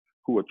place,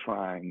 who are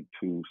trying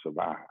to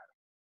survive.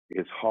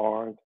 It's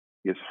hard.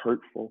 It's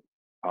hurtful.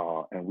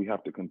 And we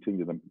have to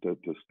continue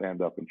to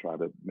stand up and try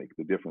to make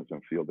the difference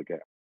and fill the gap.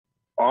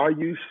 Are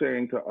you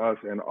saying to us,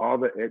 and are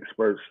the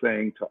experts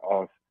saying to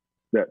us,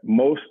 that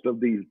most of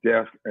these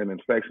deaths and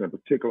infection, in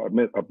particular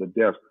of the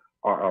deaths,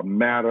 are a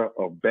matter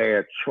of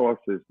bad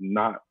choices,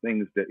 not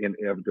things that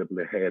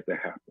inevitably had to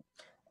happen?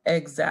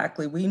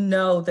 Exactly. We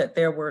know that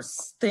there were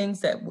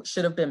things that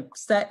should have been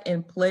set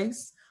in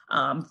place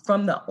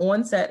from the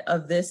onset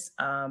of this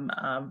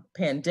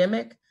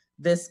pandemic.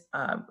 This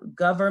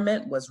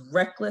government was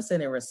reckless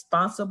and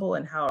irresponsible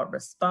in how it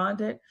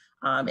responded.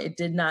 It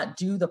did not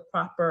do the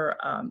proper,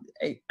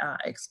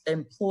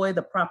 employ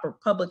the proper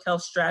public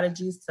health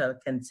strategies to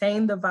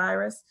contain the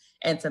virus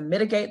and to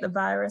mitigate the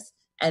virus.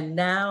 And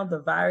now the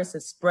virus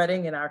is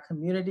spreading in our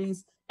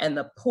communities, and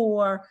the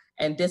poor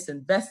and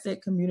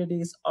disinvested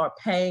communities are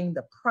paying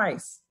the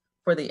price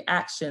for the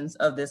actions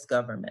of this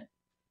government.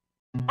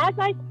 As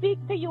I speak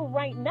to you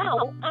right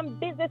now, I'm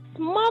busy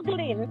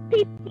smuggling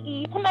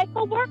PPE to my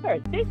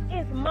co-workers. This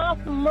is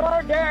mass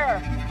murder.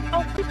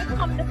 And we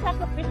become the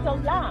sacrificial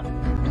lamb.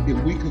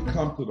 If we could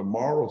come to the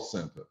moral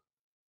center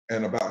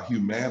and about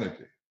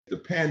humanity, the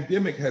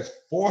pandemic has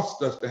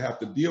forced us to have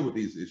to deal with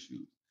these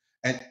issues.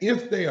 And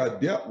if they are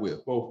dealt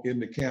with, both in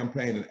the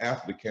campaign and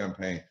after the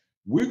campaign,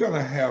 we're going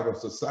to have a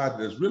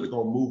society that's really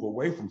going to move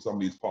away from some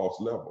of these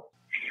false levels.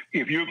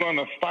 If you're going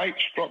to fight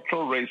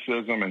structural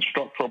racism and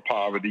structural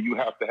poverty, you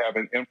have to have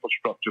an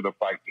infrastructure to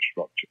fight the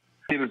structure.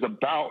 It is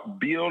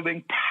about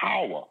building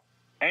power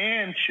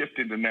and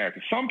shifting the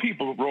narrative. Some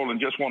people,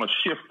 Roland, just want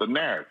to shift the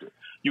narrative.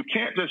 You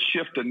can't just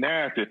shift the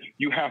narrative.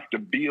 You have to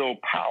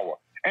build power.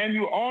 And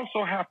you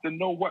also have to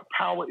know what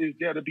power is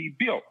there to be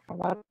built.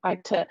 I'd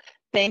like to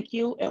thank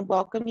you and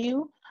welcome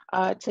you.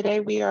 Today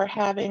we are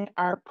having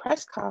our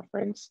press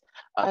conference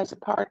as a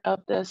part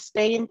of the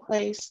Stay in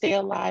Place, Stay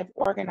Alive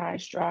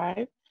Organized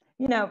Drive.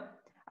 You know,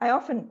 I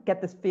often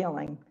get this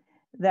feeling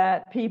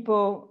that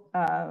people,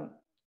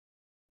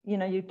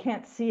 you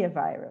can't see a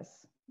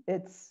virus.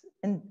 It's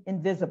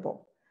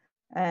invisible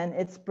and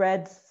it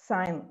spreads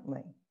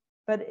silently,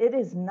 but it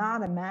is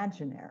not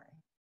imaginary.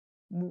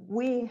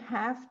 We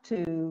have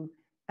to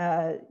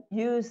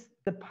use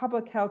the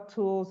public health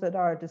tools at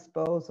our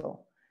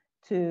disposal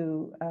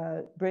to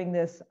bring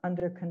this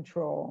under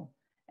control,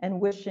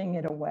 and wishing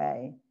it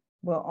away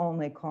will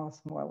only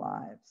cost more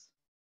lives.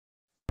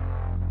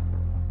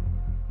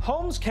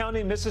 Holmes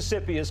County,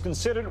 Mississippi is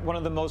considered one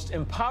of the most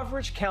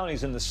impoverished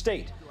counties in the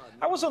state.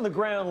 I was on the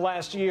ground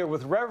last year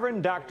with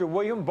Reverend Dr.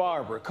 William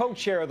Barber,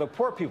 co-chair of the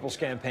Poor People's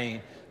Campaign,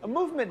 a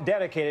movement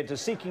dedicated to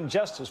seeking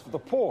justice for the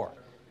poor.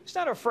 He's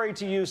not afraid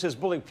to use his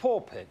bully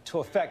pulpit to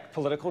affect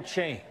political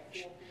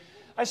change.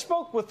 I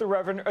spoke with the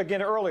Reverend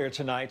again earlier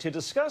tonight to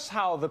discuss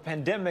how the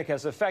pandemic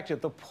has affected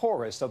the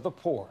poorest of the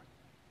poor.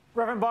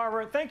 Reverend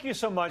Barber, thank you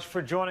so much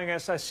for joining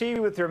us. I see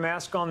you with your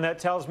mask on. That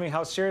tells me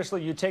how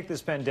seriously you take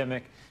this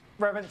pandemic.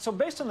 Reverend, so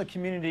based on the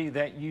community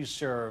that you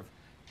serve,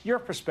 your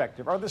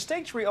perspective, are the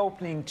states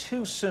reopening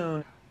too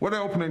soon? Well,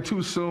 they're opening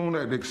too soon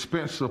at the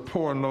expense of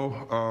poor and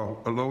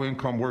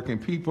low-income working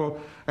people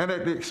and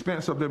at the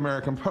expense of the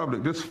American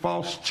public. This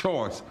false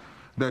choice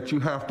that you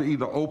have to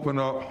either open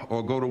up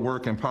or go to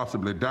work and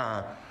possibly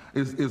die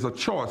is a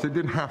choice. It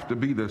didn't have to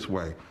be this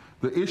way.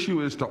 The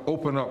issue is to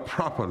open up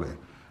properly.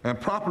 And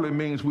properly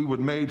means we would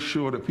made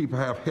sure that people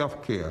have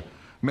health care,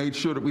 made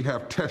sure that we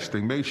have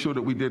testing, made sure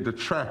that we did the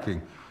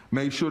tracking,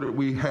 made sure that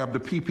we have the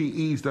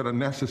PPEs that are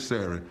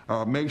necessary,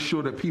 made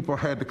sure that people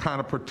had the kind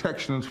of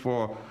protections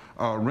for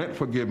rent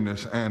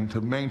forgiveness and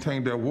to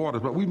maintain their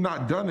waters. But we've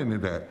not done any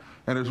of that.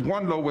 And as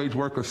one low-wage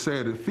worker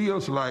said, it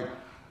feels like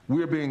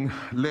we're being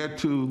led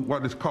to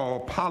what is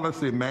called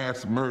policy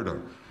mass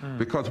murder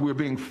because we're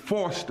being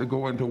forced to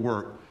go into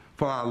work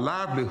for our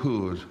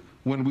livelihoods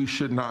when we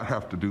should not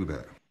have to do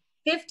that.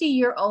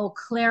 50-year-old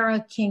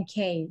Clara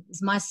Kincaid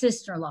is my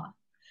sister-in-law,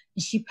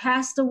 and she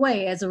passed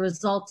away as a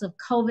result of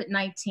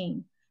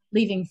COVID-19,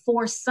 leaving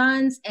 4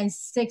 sons and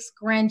 6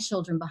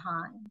 grandchildren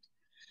behind.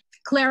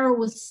 Clara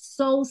was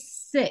so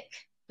sick,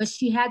 but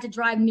she had to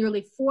drive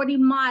nearly 40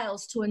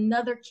 miles to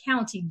another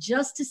county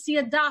just to see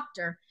a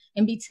doctor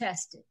and be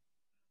tested.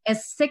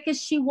 As sick as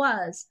she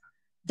was,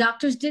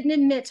 doctors didn't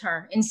admit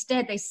her.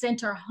 Instead, they sent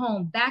her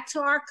home, back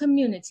to our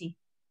community,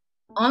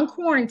 on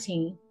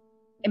quarantine,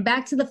 and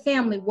back to the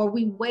family where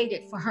we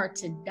waited for her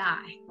to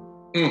die.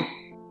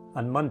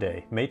 On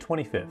Monday, May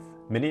 25th,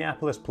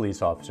 Minneapolis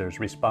police officers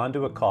respond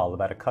to a call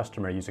about a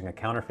customer using a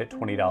counterfeit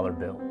 $20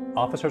 bill.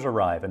 Officers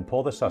arrive and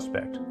pull the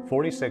suspect,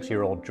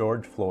 46-year-old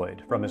George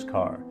Floyd, from his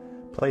car,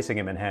 placing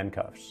him in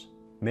handcuffs.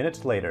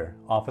 Minutes later,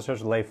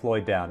 officers lay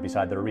Floyd down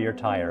beside the rear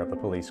tire of the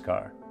police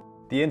car.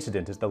 The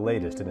incident is the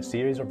latest in a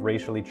series of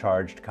racially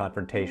charged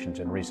confrontations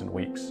in recent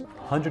weeks.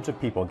 Hundreds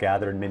of people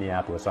gathered in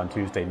Minneapolis on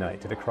Tuesday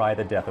night to decry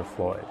the death of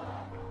Floyd.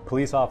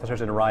 Police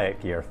officers in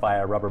riot gear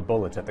fire rubber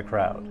bullets at the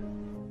crowd.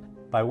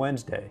 By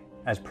Wednesday,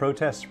 as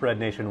protests spread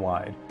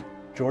nationwide,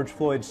 George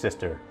Floyd's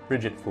sister,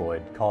 Bridget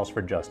Floyd, calls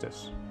for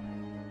justice.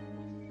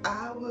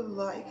 I would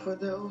like for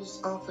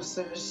those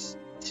officers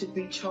to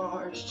be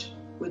charged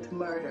with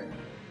murder.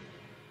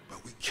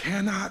 But we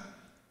cannot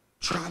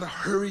try to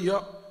hurry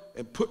up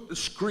and put the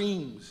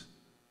screams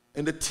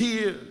and the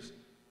tears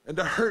and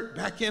the hurt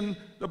back in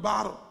the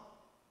bottle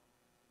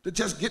to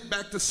just get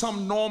back to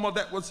some normal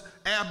that was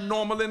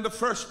abnormal in the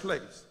first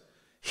place.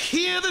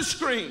 Hear the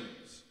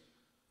screams,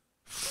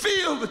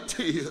 feel the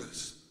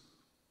tears.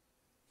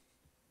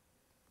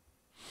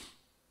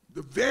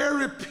 The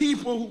very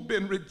people who've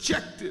been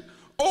rejected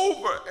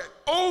over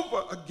and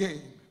over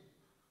again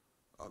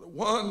are the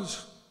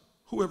ones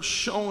who have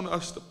shown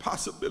us the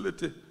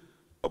possibility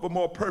of a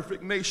more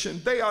perfect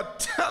nation. They are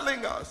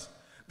telling us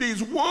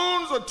these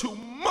wounds are too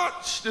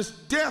much, this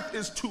death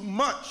is too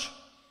much.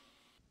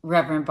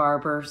 Reverend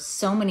Barber,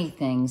 so many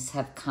things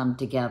have come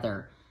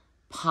together.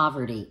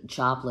 Poverty,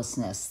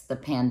 joblessness, the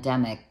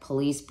pandemic,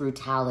 police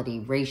brutality,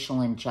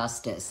 racial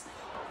injustice.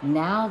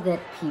 Now that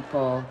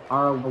people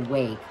are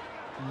awake,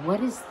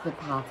 what is the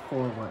path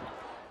forward?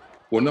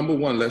 Well, number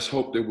one, let's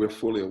hope that we're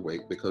fully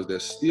awake because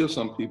there's still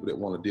some people that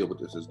want to deal with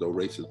this as though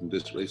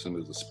racism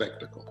is a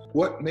spectacle.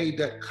 What made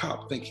that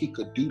cop think he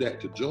could do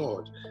that to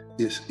George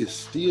is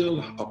still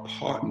a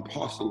part and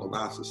parcel of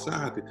our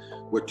society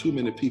where too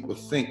many people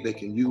think they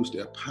can use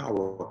their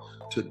power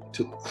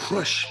to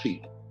crush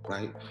people,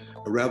 right?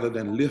 Rather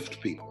than lift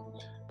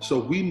people. So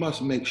we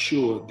must make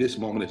sure this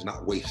moment is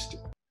not wasted.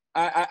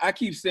 I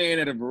keep saying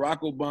that if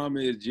Barack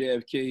Obama is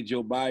JFK,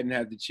 Joe Biden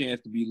has the chance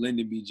to be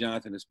Lyndon B.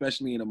 Johnson,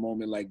 especially in a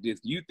moment like this.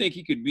 Do you think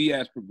he could be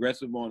as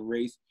progressive on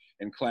race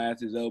and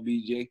class as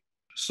LBJ?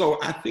 So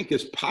I think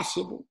it's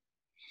possible,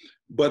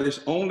 but it's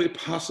only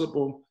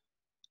possible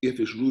if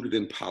it's rooted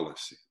in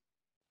policy.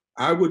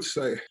 I would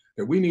say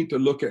that we need to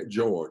look at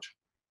George.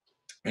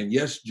 And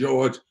yes,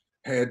 George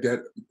had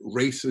that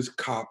racist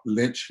cop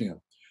lynch him.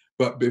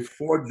 But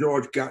before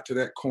George got to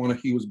that corner,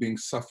 he was being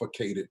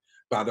suffocated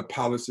by the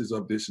policies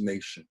of this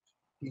nation.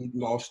 He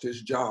lost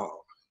his job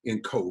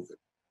in COVID.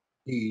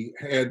 He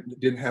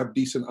didn't have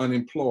decent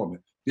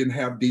unemployment, didn't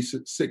have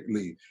decent sick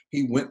leave.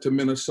 He went to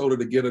Minnesota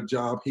to get a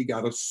job. He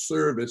got a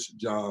service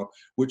job,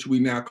 which we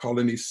now call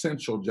an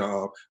essential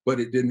job, but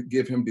it didn't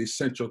give him the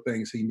essential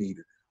things he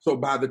needed. So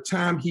by the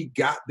time he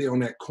got there on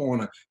that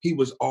corner, he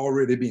was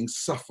already being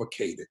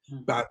suffocated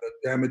by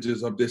the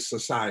damages of this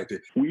society.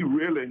 We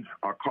really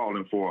are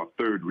calling for a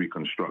third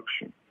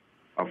Reconstruction,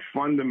 a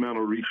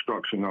fundamental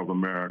restructuring of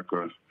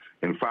America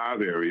in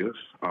 5 areas: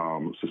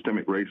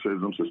 systemic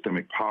racism,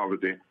 systemic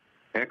poverty,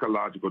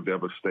 ecological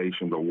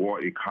devastation, the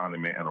war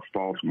economy, and a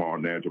false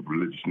moral narrative of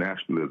religious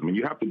nationalism. And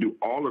you have to do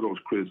all of those,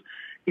 Chris,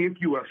 if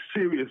you are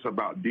serious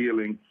about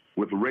dealing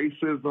with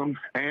racism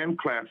and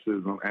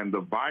classism and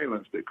the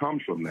violence that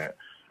comes from that.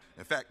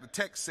 In fact, the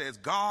text says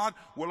God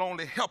will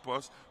only help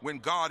us when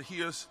God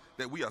hears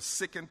that we are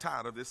sick and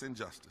tired of this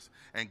injustice.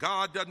 And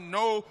God doesn't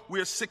know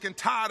we're sick and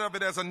tired of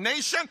it as a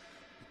nation.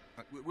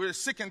 We're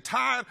sick and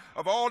tired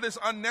of all this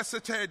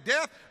unnecessary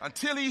death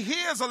until he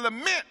hears a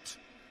lament,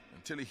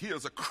 until he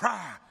hears a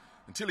cry,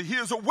 until he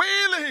hears a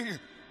wailing,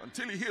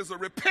 until he hears a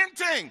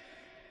repenting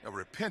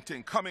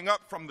coming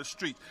up from the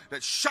streets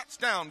that shuts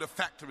down the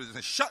factories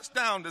and shuts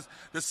down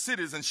the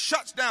cities and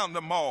shuts down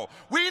the mall.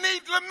 We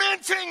need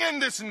lamenting in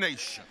this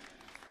nation.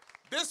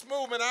 This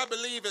movement, I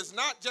believe, is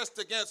not just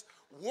against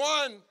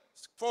one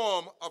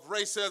form of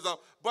racism,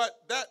 but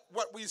that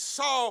what we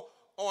saw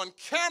on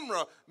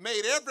camera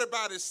made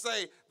everybody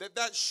say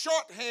that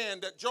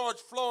shorthand that George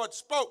Floyd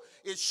spoke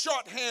is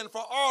shorthand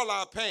for all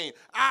our pain.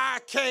 I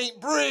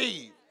can't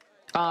breathe.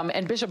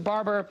 And Bishop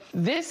Barber,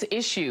 this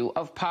issue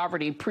of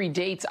poverty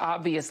predates,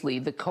 obviously,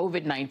 the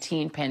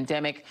COVID-19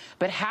 pandemic,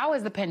 but how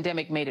has the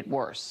pandemic made it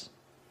worse?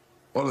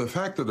 Well, the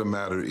fact of the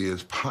matter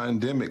is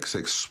pandemics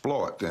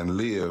exploit and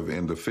live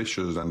in the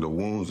fissures and the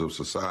wounds of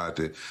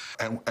society.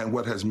 And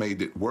what has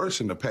made it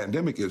worse in the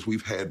pandemic is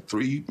we've had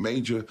 3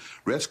 major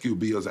rescue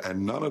bills,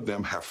 and none of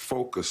them have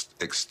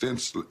focused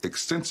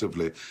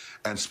extensively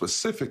and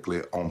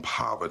specifically on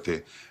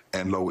poverty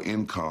and low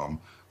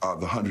income. The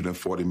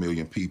 140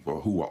 million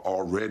people who were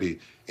already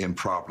in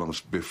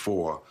problems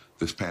before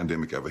this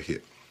pandemic ever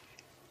hit.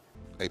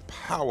 A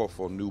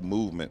powerful new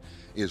movement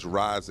is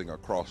rising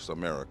across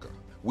America.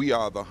 We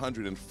are the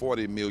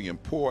 140 million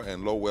poor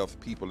and low-wealth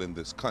people in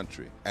this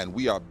country, and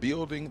we are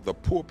building the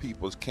Poor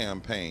People's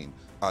Campaign,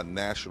 a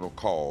national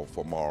call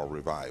for moral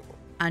revival.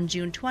 On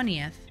June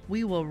 20th,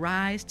 we will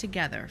rise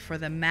together for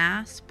the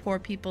Mass Poor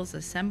People's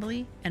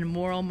Assembly and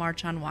Moral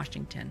March on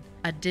Washington,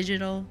 a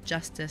digital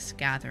justice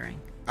gathering.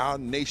 Our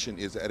nation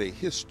is at a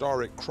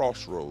historic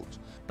crossroads.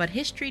 But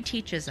history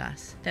teaches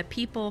us that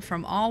people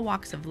from all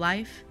walks of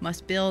life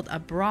must build a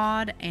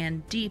broad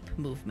and deep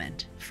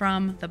movement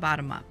from the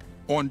bottom up.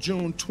 On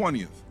June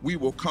 20th, we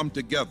will come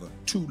together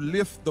to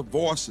lift the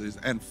voices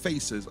and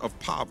faces of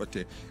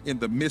poverty in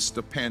the midst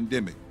of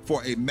pandemic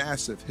for a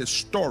massive,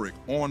 historic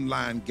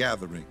online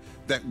gathering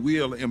that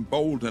will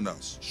embolden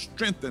us,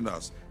 strengthen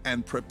us,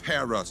 and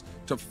prepare us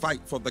to fight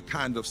for the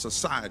kind of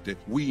society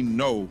we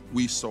know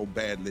we so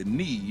badly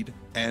need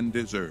and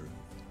deserve.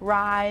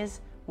 Rise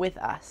with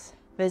us.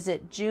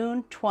 Visit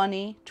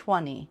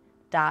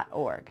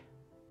June2020.org.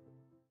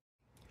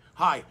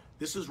 Hi,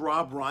 this is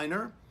Rob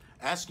Reiner,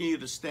 asking you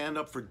to stand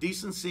up for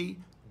decency,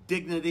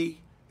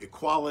 dignity,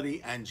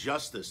 equality, and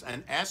justice,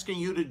 and asking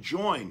you to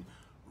join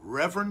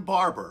Reverend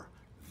Barber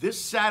this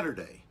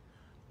Saturday,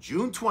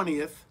 June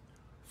 20th,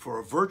 for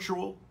a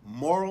virtual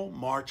moral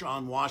march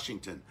on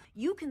Washington.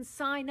 You can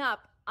sign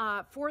up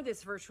for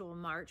this virtual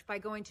march by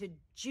going to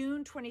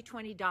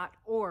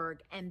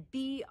June2020.org and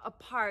be a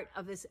part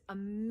of this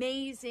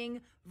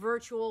amazing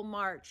virtual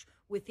march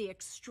with the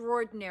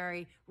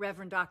extraordinary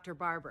Reverend Dr.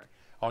 Barber.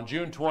 On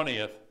June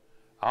 20th,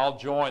 I'll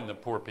join the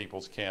Poor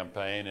People's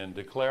Campaign in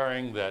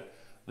declaring that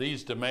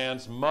these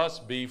demands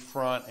must be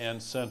front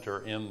and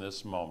center in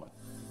this moment.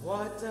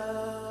 What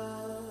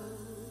does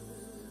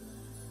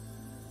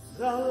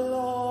the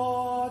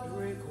Lord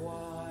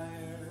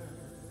require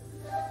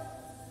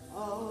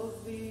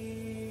of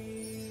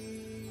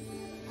thee?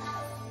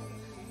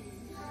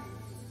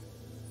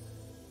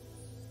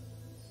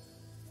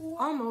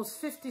 Almost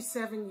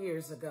 57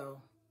 years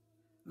ago,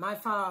 my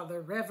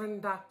father,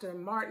 Reverend Dr.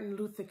 Martin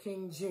Luther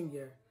King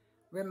Jr.,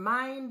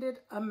 reminded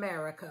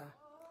America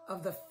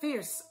of the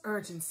fierce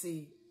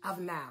urgency of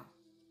now.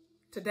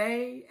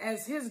 Today,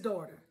 as his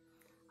daughter,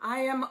 I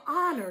am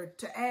honored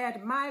to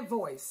add my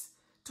voice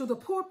to the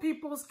Poor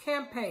People's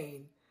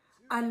Campaign,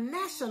 a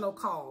national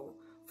call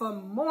for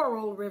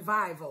moral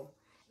revival,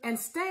 and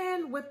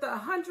stand with the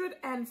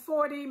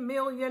 140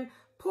 million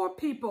poor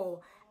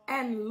people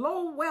and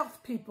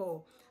low-wealth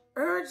people,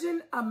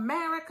 urging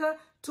America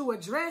to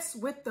address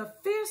with the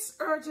fierce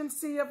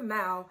urgency of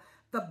now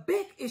the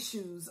big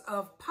issues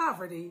of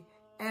poverty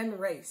and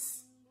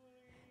race.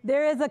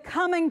 There is a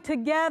coming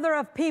together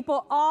of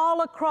people all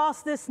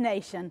across this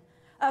nation,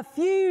 a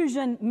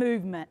fusion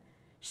movement,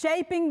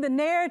 shaping the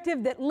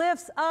narrative that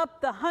lifts up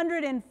the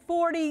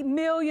 140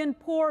 million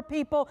poor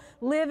people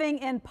living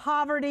in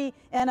poverty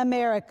in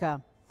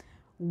America.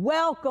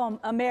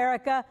 Welcome,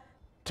 America.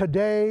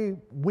 Today,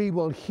 we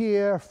will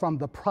hear from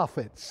the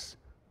prophets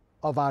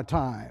of our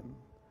time.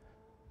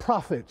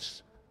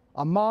 Prophets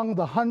among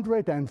the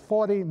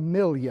 140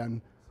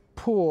 million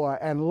poor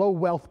and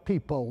low-wealth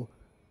people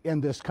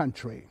in this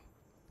country.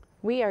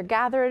 We are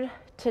gathered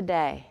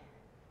today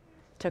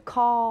to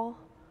call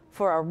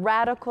for a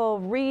radical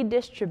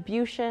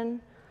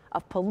redistribution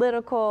of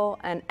political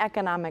and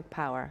economic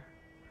power,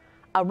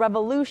 a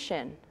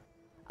revolution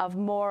of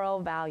moral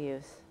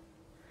values,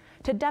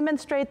 to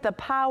demonstrate the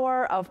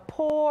power of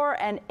poor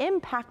and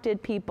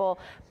impacted people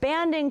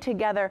banding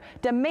together,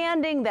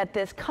 demanding that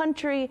this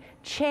country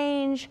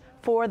change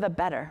for the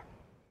better.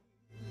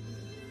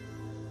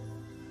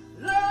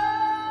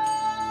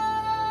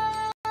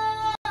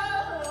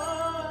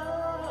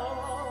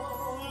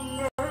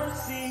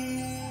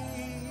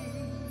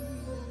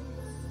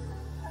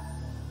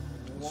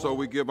 So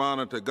we give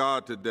honor to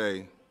God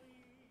today.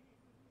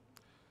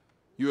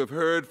 You have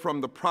heard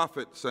from the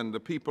prophets and the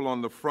people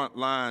on the front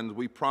lines.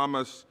 We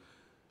promised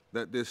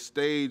that this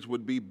stage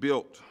would be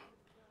built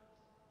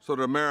so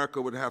that America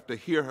would have to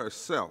hear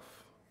herself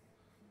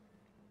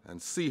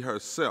and see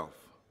herself,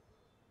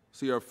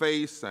 see her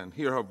face and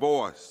hear her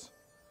voice.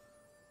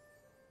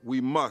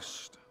 We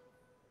must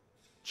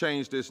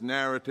change this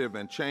narrative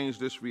and change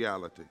this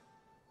reality.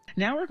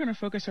 Now we're going to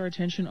focus our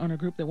attention on a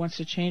group that wants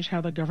to change how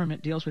the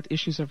government deals with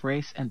issues of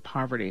race and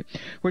poverty.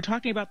 We're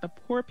talking about the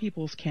Poor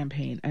People's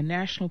Campaign, a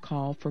national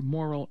call for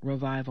moral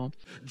revival.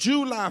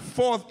 July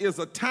 4th is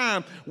a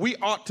time we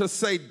ought to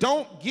say,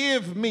 don't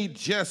give me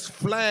just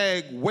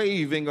flag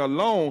waving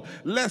alone.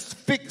 Let's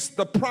fix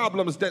the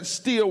problems that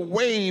still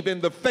wave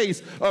in the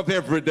face of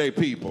everyday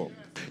people.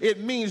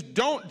 It means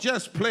don't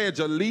just pledge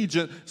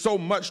allegiance so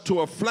much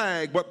to a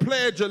flag, but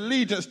pledge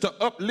allegiance to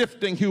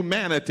uplifting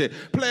humanity.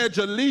 Pledge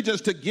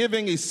allegiance to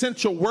giving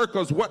essential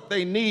workers what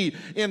they need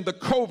in the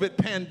COVID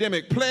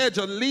pandemic. Pledge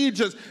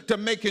allegiance to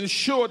making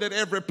sure that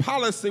every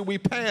policy we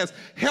pass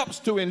helps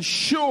to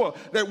ensure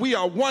that we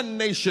are one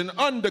nation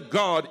under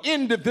God,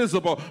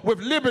 indivisible, with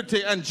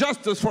liberty and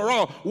justice for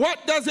all.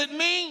 What does it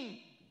mean?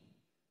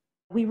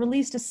 We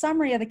released a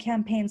summary of the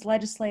campaign's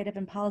legislative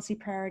and policy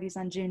priorities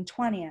on June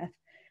 20th.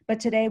 But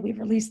today we've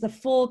released the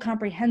full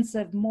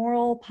comprehensive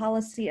moral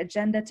policy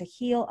agenda to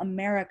heal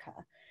America,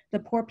 the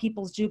Poor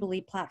People's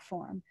Jubilee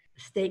platform.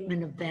 A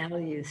statement of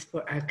values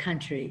for our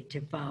country to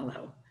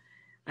follow.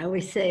 I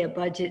always say a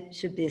budget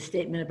should be a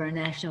statement of our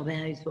national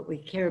values. What we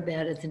care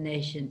about as a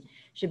nation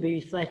should be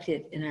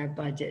reflected in our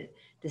budget.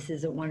 This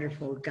is a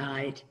wonderful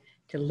guide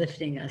to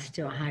lifting us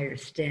to a higher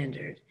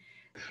standard.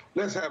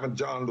 Let's have a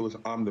John Lewis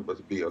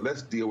omnibus bill.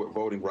 Let's deal with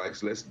voting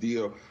rights. Let's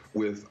deal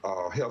with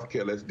health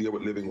care. Let's deal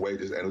with living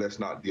wages, and let's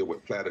not deal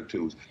with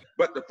platitudes.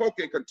 But the folk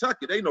in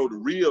Kentucky, they know the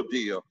real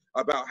deal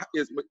about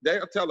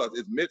they'll tell us,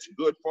 is Mitch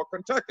good for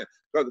Kentucky?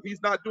 Because if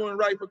he's not doing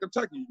right for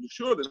Kentucky, you're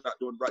surely not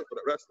doing right for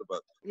the rest of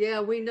us.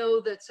 Yeah, we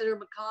know that Senator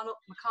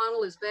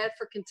McConnell is bad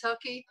for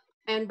Kentucky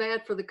and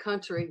bad for the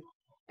country.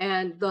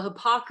 And the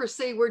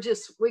hypocrisy,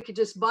 we could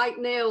just bite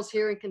nails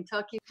here in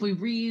Kentucky. If we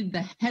read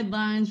the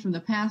headlines from the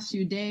past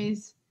few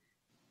days,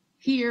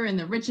 here in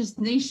the richest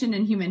nation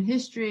in human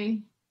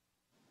history,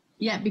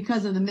 yet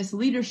because of the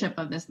misleadership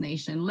of this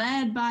nation,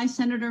 led by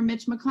Senator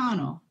Mitch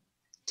McConnell,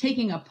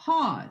 taking a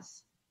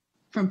pause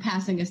from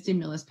passing a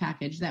stimulus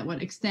package that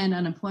would extend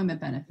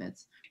unemployment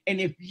benefits. And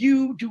if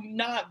you do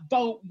not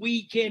vote,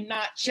 we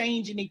cannot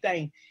change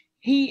anything.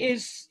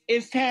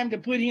 It's time to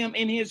put him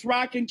in his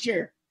rocking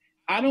chair.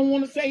 I don't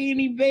want to say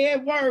any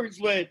bad words,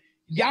 but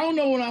y'all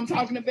know what I'm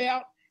talking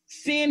about.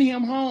 Send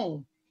him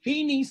home.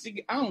 He needs to,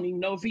 I don't even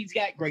know if he's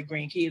got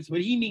great-grandkids,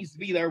 but he needs to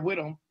be there with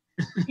them.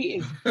 He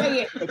is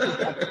bad for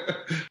Kentucky.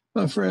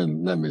 My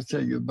friend, let me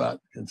tell you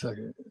about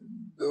Kentucky.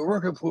 The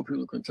working poor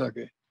people of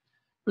Kentucky,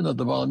 we're not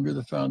the bottom, you're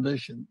the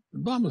foundation. The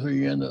bottom is where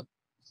you end up.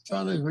 The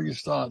foundation is where you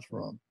start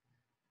from.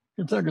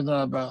 Kentucky is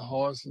not about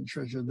horse and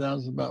treasure down,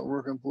 it's about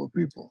working poor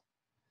people.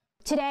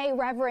 Today,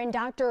 Reverend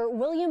Dr.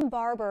 William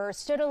Barber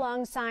stood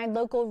alongside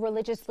local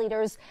religious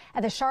leaders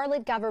at the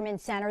Charlotte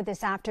Government Center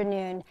this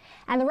afternoon.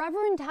 And the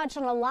Reverend touched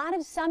on a lot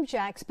of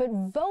subjects, but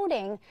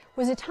voting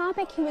was a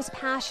topic he was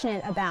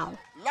passionate about.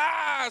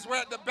 Lies were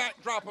at the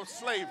backdrop of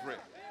slavery.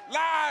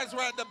 Lies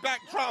were at the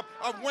backdrop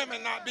of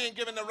women not being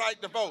given the right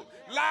to vote.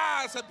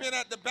 Lies have been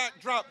at the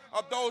backdrop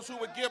of those who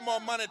would give more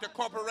money to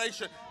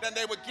corporations than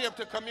they would give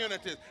to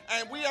communities.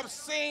 And we have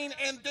seen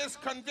in this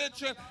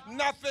convention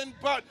nothing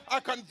but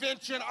a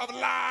convention of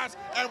lies,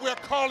 and we're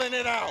calling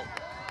it out.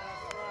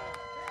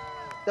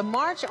 The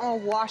March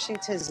on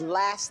Washington's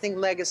lasting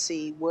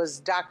legacy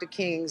was Dr.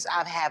 King's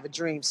I Have a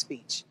Dream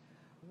speech.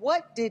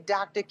 What did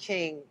Dr.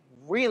 King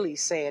really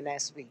say in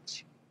that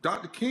speech?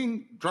 Dr.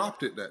 King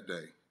dropped it that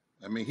day.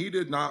 I mean, he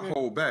did not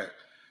hold back.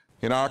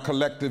 In our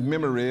collective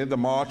memory, the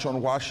March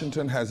on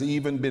Washington has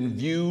even been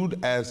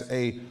viewed as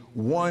a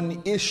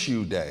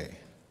one-issue day,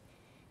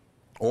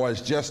 or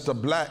as just a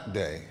black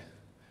day,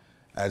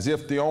 as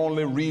if the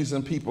only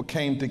reason people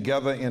came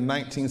together in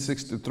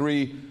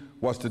 1963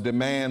 was to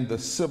demand the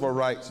civil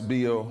rights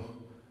bill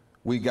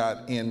we got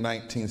in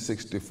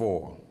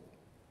 1964.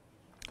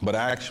 But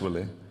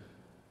actually,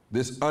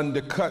 this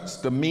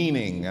undercuts the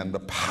meaning and the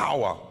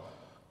power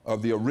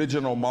of the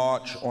original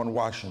March on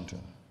Washington.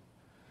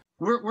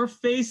 We're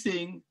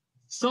facing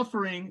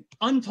suffering,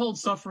 untold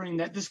suffering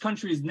that this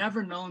country has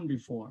never known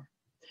before.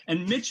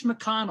 And Mitch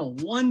McConnell,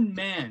 one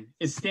man,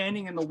 is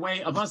standing in the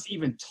way of us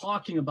even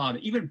talking about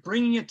it, even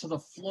bringing it to the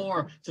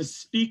floor to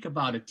speak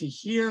about it, to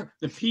hear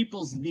the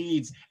people's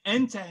needs,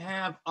 and to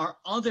have our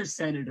other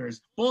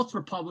senators, both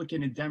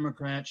Republican and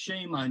Democrat,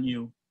 shame on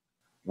you,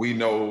 We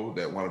know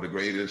that one of the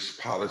greatest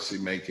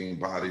policy-making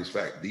bodies, in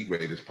fact, the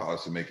greatest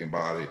policy-making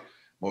body,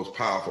 most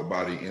powerful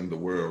body in the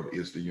world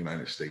is the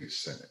United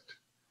States Senate.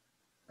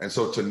 And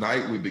so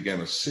tonight we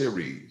begin a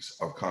series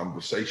of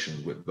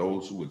conversations with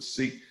those who would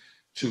seek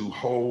to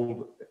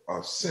hold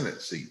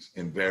Senate seats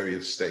in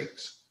various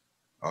states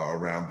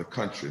around the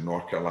country,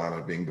 North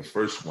Carolina being the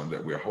first one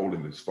that we're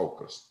holding this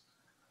focus.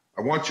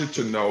 I want you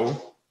to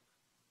know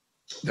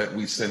that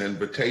we send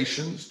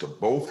invitations to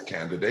both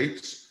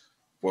candidates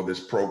for this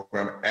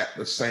program at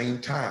the same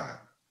time.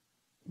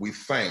 We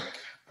thank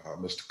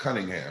Mr.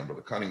 Cunningham,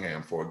 Brother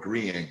Cunningham, for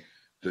agreeing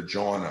to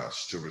join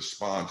us to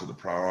respond to the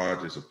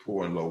priorities of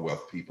poor and low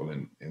wealth people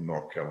in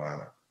North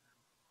Carolina.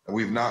 And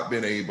we've not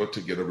been able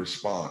to get a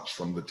response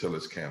from the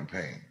Tillis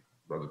campaign.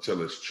 Brother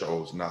Tillis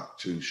chose not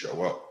to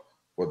show up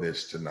for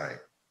this tonight.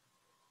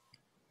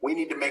 We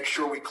need to make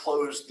sure we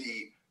close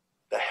the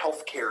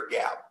healthcare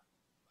gap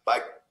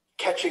by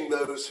catching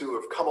those who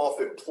have come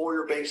off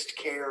employer-based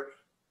care,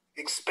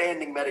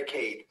 expanding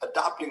Medicaid,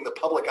 adopting the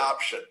public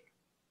option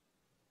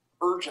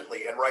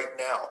urgently and right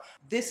now.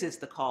 This is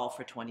the call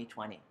for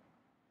 2020,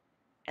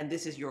 and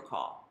this is your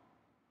call.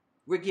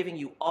 We're giving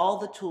you all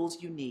the tools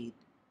you need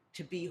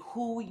to be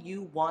who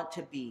you want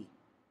to be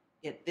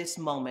at this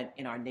moment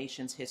in our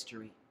nation's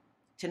history.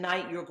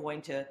 Tonight, you're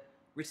going to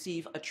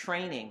receive a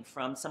training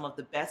from some of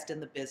the best in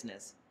the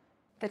business.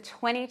 The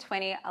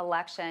 2020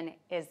 election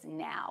is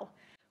now.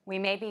 We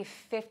may be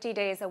 50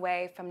 days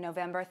away from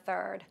November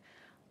 3rd,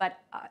 but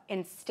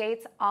in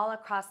states all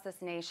across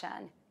this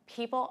nation,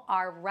 people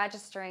are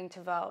registering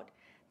to vote.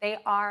 They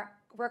are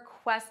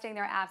requesting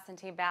their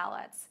absentee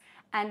ballots,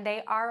 and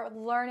they are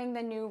learning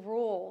the new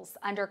rules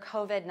under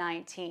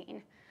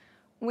COVID-19.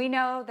 We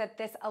know that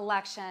this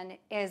election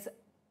is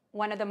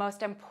one of the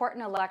most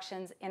important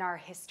elections in our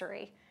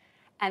history,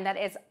 and that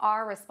it's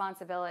our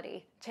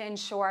responsibility to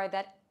ensure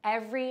that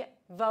every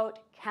vote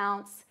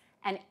counts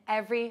and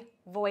every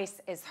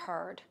voice is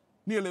heard.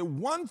 Nearly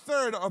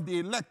 1/3 of the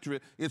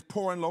electorate is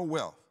poor and low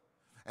wealth.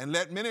 And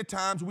yet many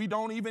times we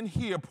don't even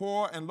hear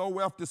poor and low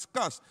wealth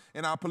discussed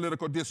in our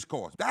political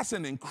discourse. That's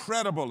an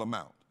incredible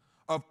amount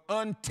of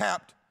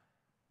untapped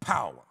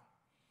power.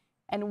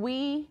 And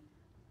we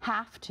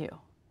have to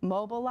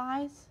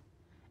mobilize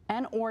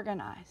and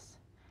organize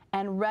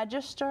and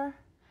register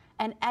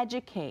and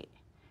educate,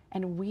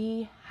 and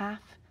we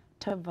have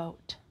to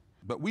vote.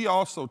 But we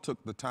also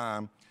took the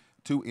time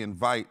to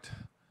invite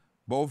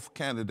both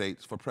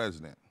candidates for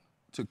president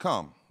to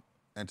come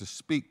and to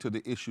speak to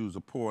the issues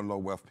of poor and low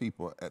wealth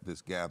people at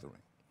this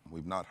gathering.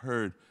 We've not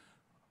heard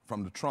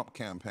from the Trump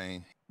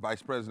campaign.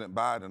 Vice President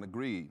Biden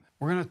agreed.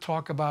 We're going to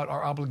talk about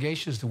our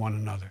obligations to one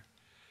another,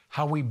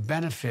 how we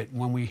benefit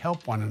when we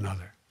help one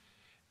another.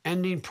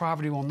 Ending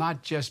poverty will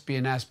not just be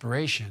an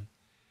aspiration.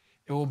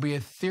 It will be a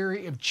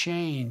theory of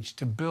change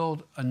to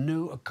build a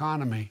new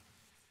economy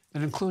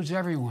that includes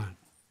everyone.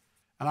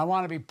 And I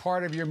want to be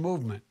part of your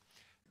movement.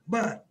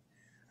 But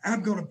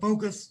I'm going to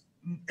focus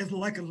as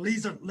like a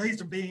laser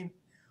beam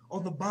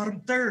on the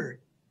bottom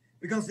third.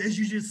 Because as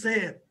you just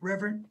said,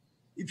 Reverend,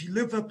 if you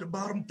lift up the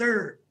bottom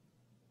third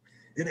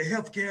in the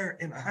healthcare,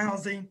 in the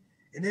housing,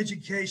 in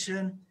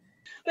education.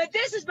 But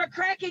this is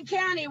McCracken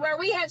County, where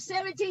we have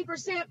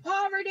 17%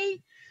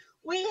 poverty.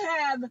 We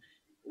have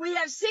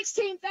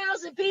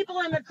 16,000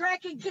 people in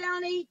McCracken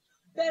County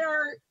that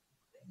are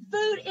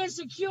food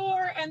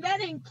insecure, and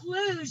that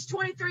includes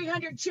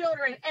 2,300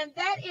 children. And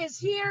that is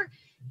here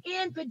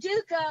in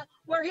Paducah,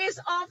 where his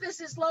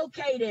office is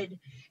located.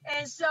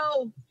 And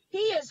so he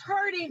is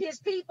hurting his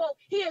people.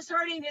 He is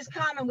hurting his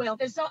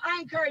Commonwealth. And so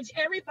I encourage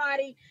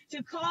everybody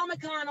to call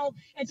McConnell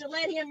and to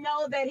let him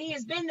know that he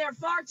has been there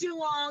far too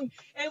long,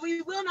 and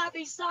we will not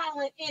be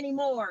silent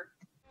anymore.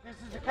 This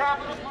is the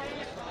Capitol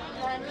Police.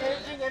 You are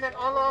engaging in an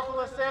unlawful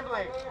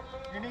assembly.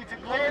 You need to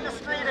clear the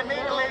street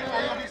immediately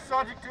or you'll be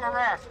subject to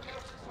arrest.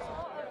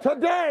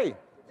 Today,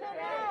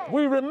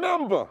 we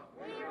remember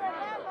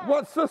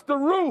what Sister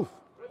Ruth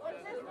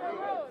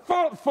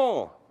fought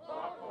for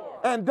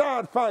and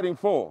died fighting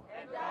for.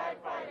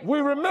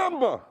 We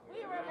remember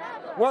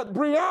what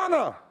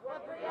Breonna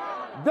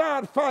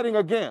died fighting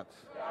against.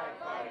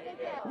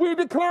 We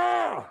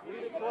declare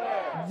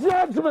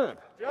judgment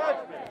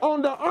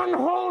on the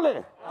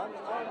unholy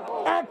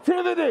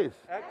activities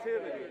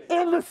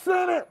in the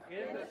Senate.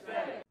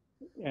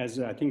 As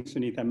I think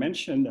Sunita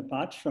mentioned,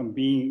 apart from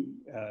being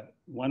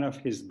one of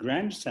his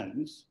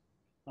grandsons,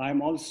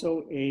 I'm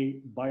also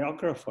a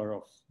biographer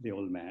of the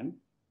old man.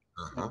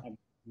 I've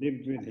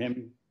lived with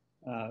him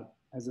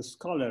as a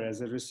scholar,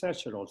 as a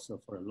researcher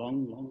also for a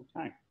long, long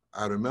time.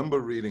 I remember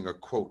reading a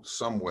quote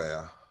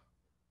somewhere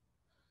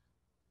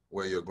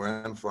where your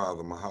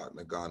grandfather,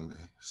 Mahatma Gandhi,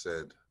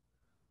 said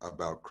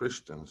about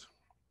Christians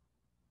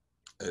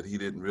that he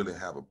didn't really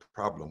have a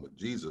problem with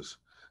Jesus.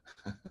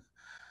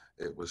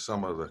 It was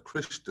some of the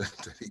Christians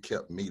that he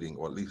kept meeting,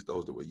 or at least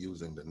those that were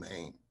using the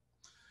name.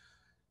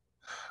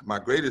 My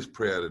greatest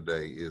prayer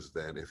today is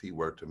that if he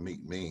were to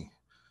meet me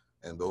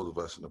and those of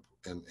us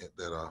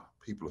that are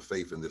people of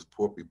faith in this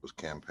Poor People's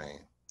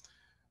Campaign,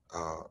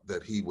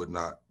 that he would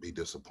not be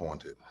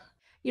disappointed.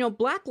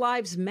 Black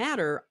Lives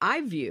Matter,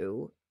 I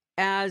view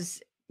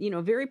as,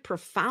 very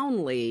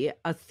profoundly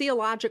a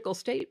theological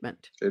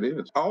statement. It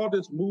is. All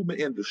this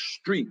movement in the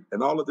street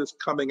and all of this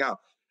coming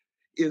out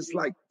is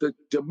like the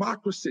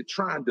democracy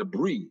trying to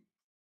breathe,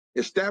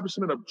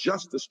 establishment of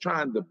justice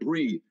trying to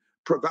breathe,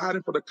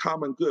 providing for the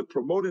common good,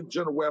 promoting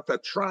general welfare,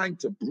 trying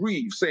to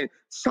breathe, saying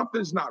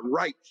something's not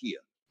right here.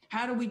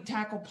 How do we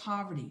tackle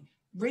poverty?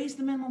 Raise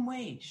the minimum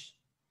wage.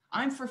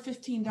 I'm for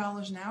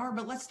 $15 an hour,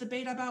 but let's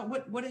debate about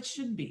what it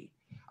should be.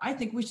 I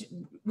think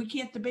we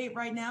can't debate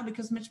right now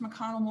because Mitch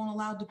McConnell won't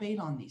allow debate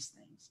on these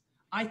things.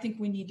 I think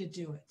we need to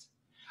do it.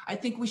 I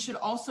think we should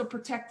also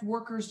protect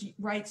workers'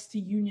 rights to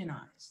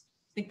unionize.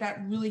 I think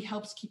that really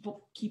helps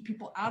keep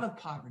people out of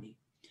poverty.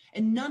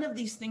 And none of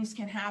these things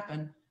can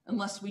happen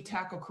unless we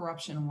tackle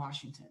corruption in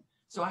Washington.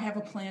 So I have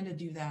a plan to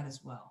do that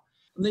as well.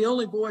 I'm the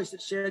only voice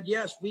that said,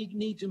 yes, we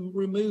need to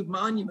remove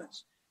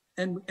monuments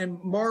and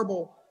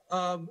marble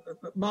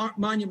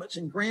monuments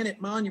and granite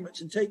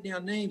monuments and take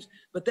down names,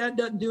 but that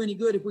doesn't do any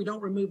good if we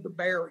don't remove the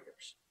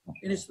barriers.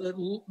 And it's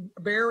the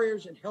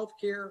barriers in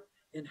healthcare,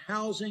 in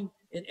housing,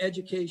 in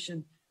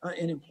education,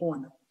 and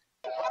employment.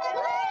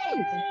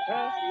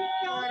 That's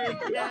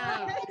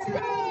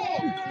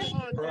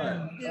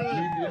right.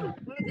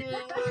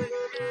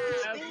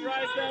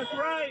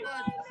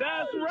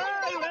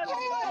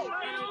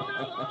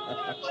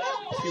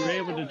 You were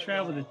able to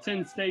travel to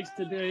 10 states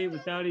today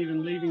without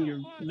even leaving your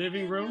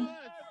living room.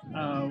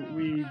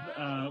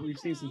 We've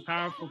seen some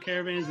powerful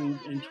caravans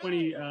in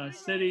 20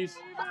 cities.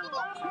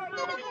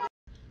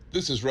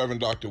 This is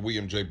Reverend Dr.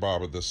 William J.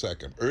 Barber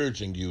II,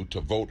 urging you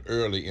to vote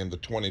early in the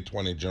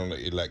 2020 general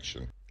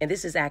election. And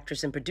this is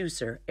actress and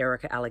producer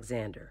Erica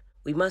Alexander.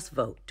 We must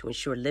vote to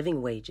ensure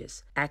living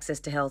wages, access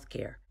to health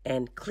care,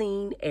 and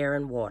clean air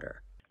and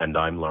water. And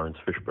I'm Lawrence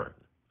Fishburne.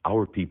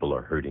 Our people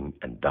are hurting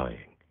and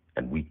dying,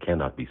 and we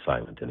cannot be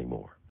silent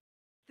anymore.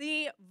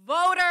 The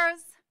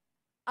voters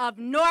of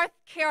North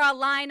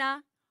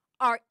Carolina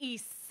are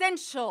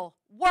essential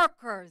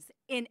workers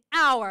in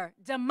our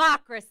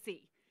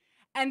democracy.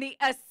 And the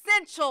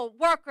essential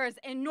workers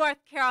in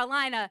North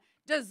Carolina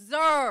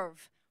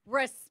deserve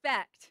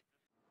respect.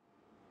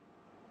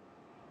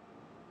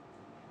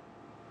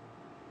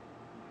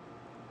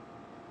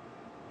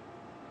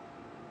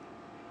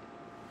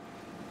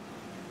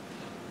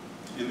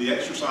 In the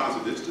exercise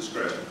of its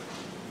discretion,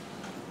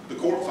 the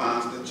court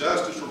finds that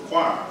justice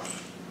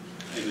requires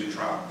a new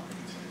trial.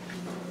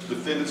 The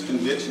defendant's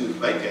conviction is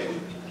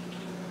vacated,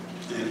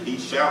 and he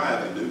shall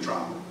have a new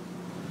trial.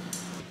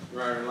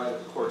 Your Honor, in light of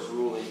the court's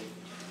ruling,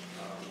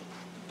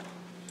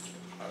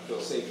 I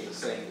feel safe in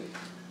saying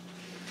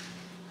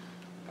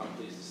that I'm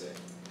pleased to say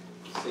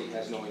the state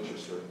has no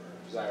interest or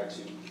desire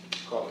to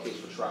call the case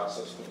for trial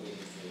subsequently.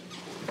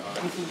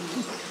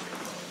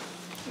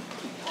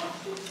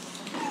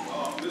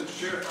 Mr.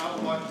 Sheriff, I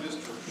would like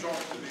Mr. Sharp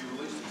to be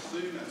released as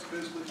soon as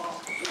physically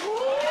possible.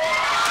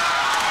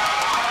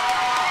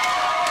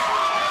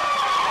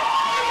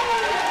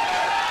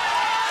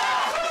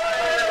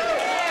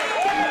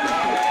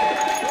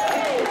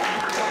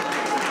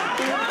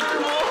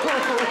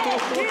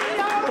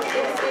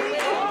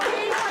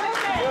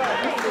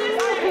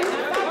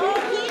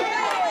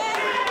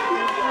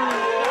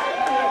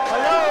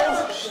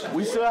 Hello?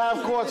 We still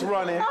have courts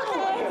running.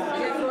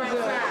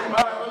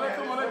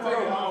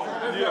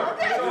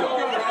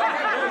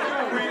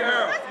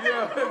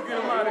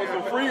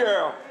 Free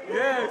air.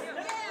 Yes.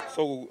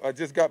 So I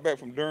just got back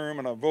from Durham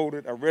and I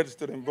voted. I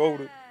registered and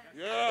voted.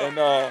 Yeah. And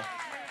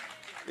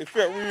it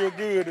felt real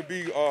good to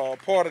be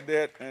part of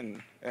that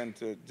and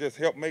to just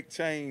help make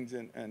change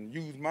and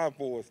use my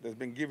voice that's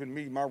been giving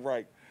me my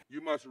right.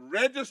 You must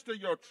register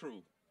your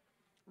truth.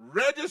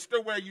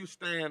 Register where you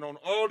stand on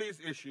all these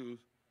issues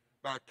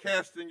by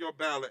casting your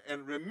ballot.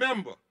 And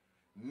remember,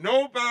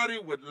 nobody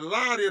would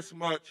lie this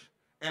much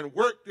and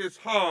work this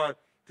hard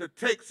to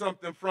take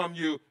something from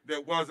you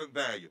that wasn't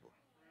valuable.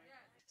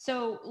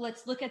 So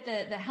let's look at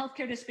the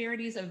healthcare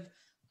disparities of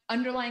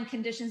underlying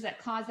conditions that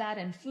cause that,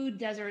 and food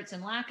deserts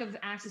and lack of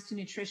access to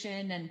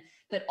nutrition,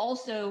 but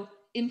also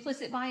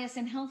implicit bias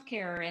in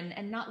healthcare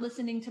and not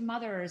listening to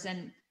mothers.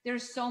 And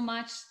there's too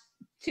much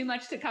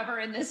to cover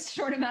in this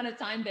short amount of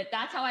time, but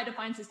that's how I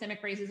define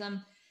systemic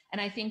racism. And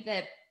I think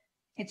that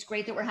it's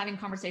great that we're having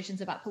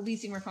conversations about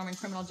policing reform and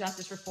criminal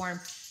justice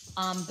reform,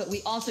 but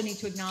we also need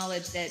to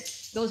acknowledge that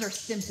those are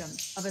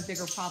symptoms of a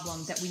bigger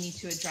problem that we need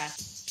to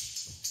address.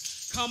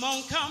 Come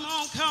on, come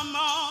on, come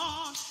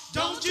on,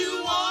 don't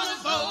you want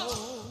to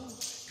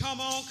vote? Come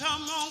on,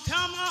 come on,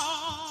 come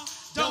on,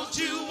 don't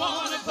you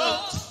want to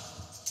vote?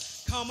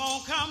 Come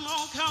on, come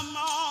on, come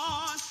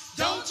on,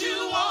 don't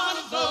you want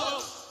to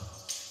vote?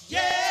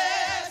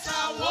 Yes,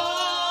 I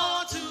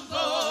want to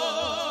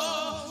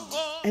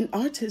vote. An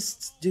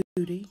artist's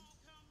duty,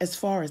 as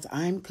far as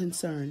I'm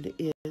concerned,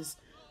 is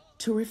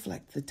to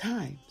reflect the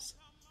times.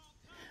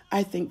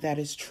 I think that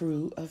is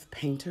true of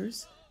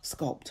painters,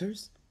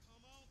 sculptors,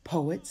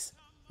 poets,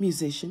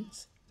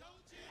 musicians.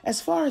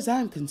 As far as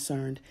I'm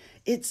concerned,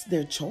 it's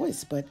their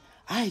choice, but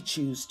I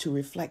choose to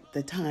reflect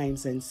the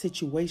times and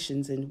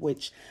situations in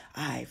which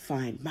I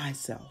find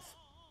myself.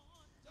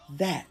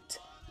 That,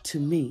 to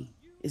me,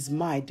 is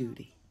my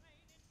duty.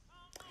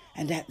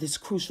 And at this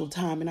crucial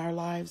time in our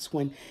lives,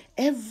 when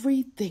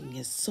everything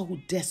is so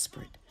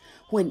desperate,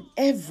 when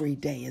every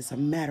day is a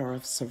matter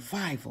of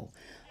survival,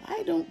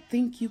 I don't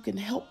think you can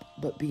help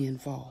but be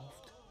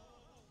involved.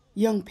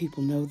 Young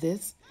people know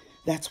this.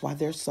 That's why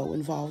they're so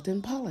involved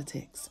in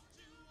politics.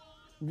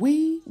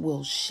 We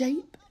will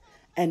shape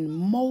and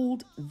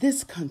mold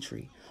this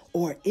country,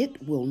 or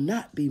it will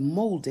not be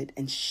molded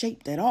and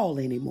shaped at all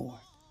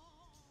anymore.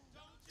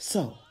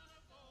 So,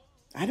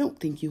 I don't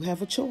think you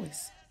have a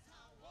choice.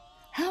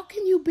 How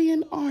can you be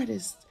an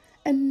artist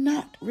and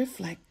not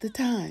reflect the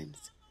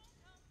times?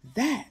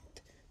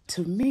 That,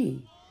 to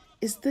me,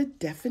 is the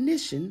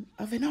definition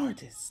of an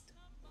artist.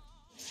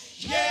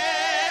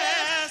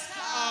 Yes,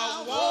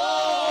 I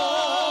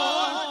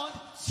want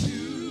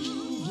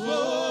to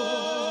vote.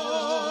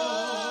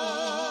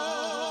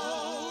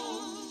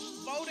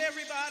 Vote,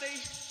 everybody.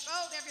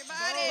 Vote,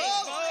 everybody.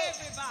 Vote,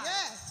 everybody.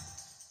 Yes.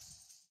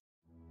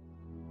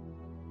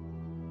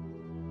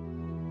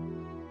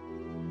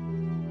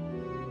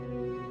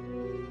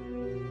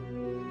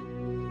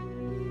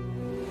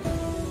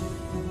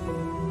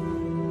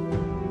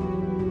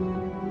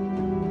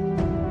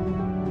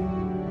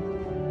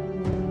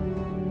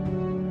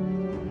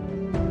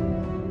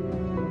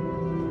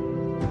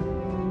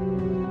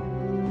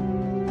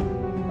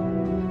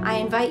 I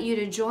invite you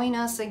to join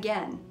us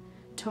again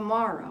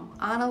tomorrow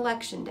on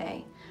Election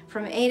Day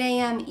from 8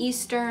 a.m.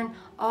 Eastern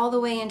all the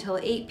way until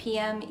 8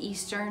 p.m.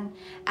 Eastern.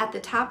 At the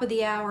top of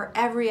the hour,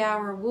 every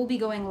hour, we'll be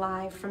going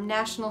live from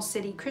National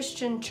City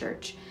Christian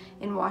Church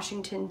in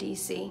Washington,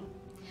 D.C.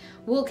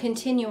 We'll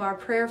continue our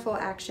prayerful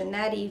action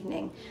that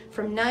evening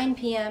from 9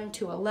 p.m.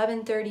 to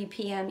 11:30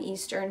 p.m.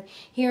 Eastern,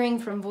 hearing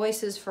from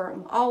voices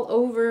from all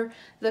over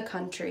the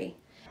country.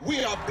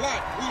 We are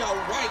black, we are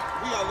white,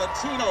 we are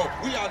Latino,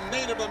 we are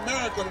Native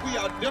American, we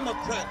are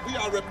Democrat, we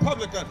are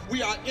Republican,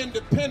 we are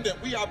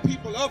independent, we are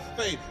people of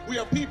faith, we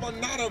are people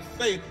not of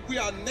faith, we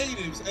are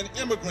natives and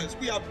immigrants,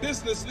 we are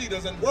business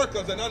leaders and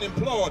workers and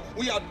unemployed,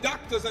 we are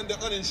doctors and the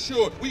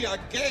uninsured, we are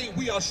gay,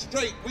 we are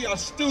straight, we are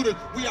students,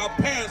 we are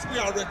parents, we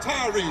are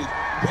retirees.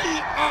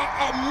 We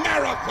are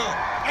America,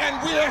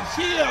 and we are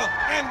here,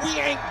 and we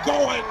ain't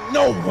going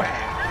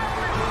nowhere.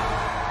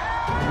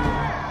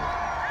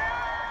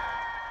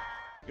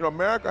 You know,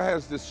 America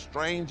has this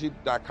strange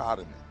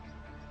dichotomy.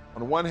 On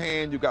the one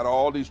hand, you've got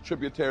all these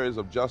tributaries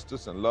of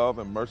justice and love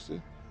and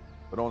mercy,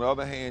 but on the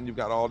other hand, you've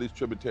got all these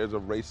tributaries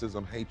of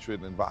racism,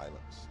 hatred, and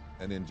violence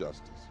and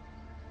injustice.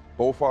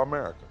 Both are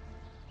America.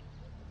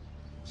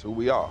 It's who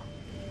we are.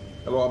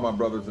 Hello, all my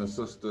brothers and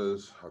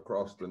sisters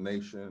across the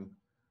nation.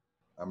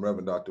 I'm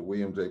Reverend Dr.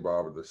 William J.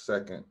 Barber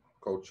II,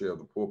 co-chair of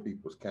the Poor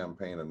People's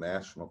Campaign, a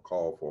national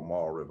call for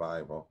moral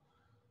revival,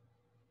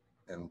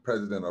 and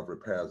president of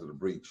Repairs of the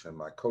Breach. And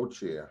my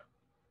co-chair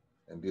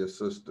and dear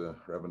sister,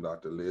 Reverend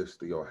Dr. Liz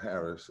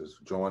Theoharis, is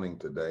joining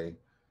today.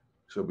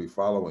 She'll be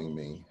following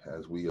me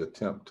as we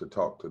attempt to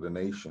talk to the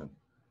nation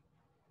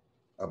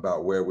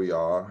about where we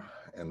are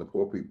and the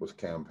Poor People's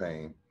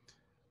Campaign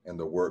and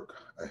the work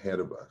ahead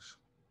of us.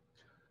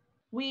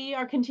 We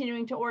are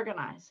continuing to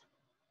organize.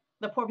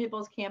 The Poor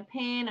People's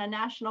Campaign, a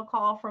national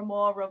call for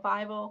moral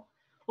revival,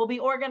 will be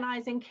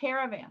organizing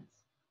caravans.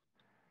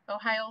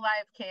 Ohio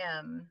Live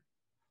Cam.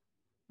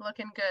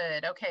 Looking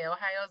good. Okay,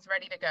 Ohio's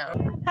ready to go.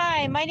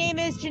 Hi, my name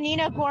is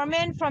Janina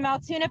Gorman from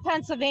Altoona,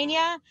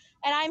 Pennsylvania,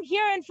 and I'm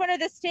here in front of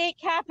the state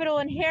capitol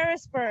in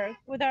Harrisburg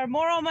with our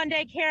Moral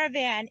Monday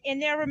caravan in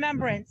their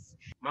remembrance.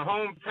 My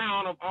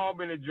hometown of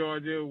Albany,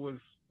 Georgia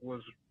was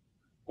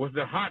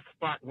the hot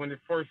spot when it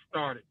first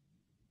started.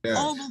 Yes.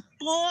 Over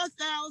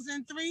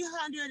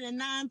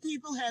 4,309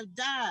 people have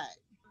died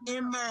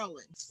in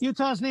Maryland.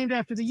 Utah's named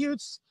after the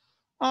Utes.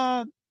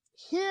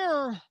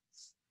 Here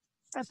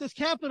at this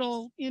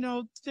Capitol, you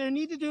know, they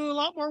need to do a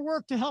lot more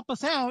work to help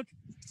us out.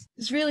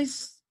 It's really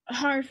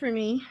hard for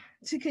me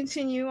to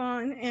continue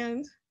on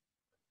and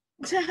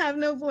to have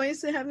no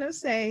voice, to have no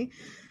say.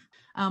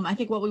 I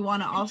think what we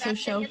want to also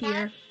show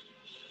here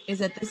is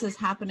that this is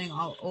happening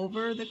all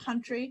over the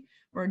country.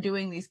 We're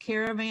doing these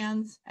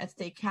caravans at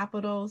state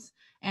capitals,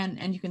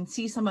 and you can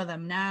see some of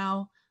them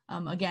now.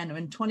 Again,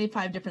 in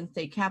 25 different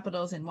state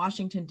capitals in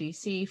Washington,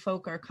 D.C.,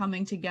 folk are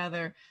coming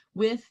together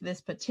with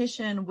this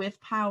petition, with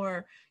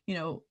power. You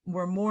know,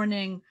 we're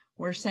mourning,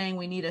 we're saying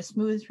we need a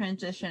smooth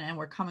transition, and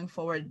we're coming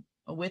forward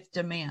with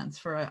demands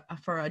for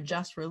a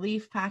just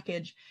relief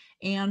package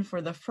and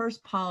for the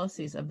first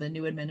policies of the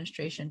new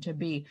administration to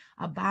be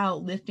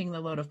about lifting the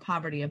load of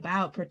poverty,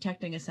 about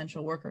protecting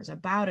essential workers,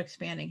 about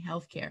expanding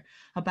healthcare,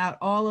 about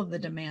all of the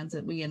demands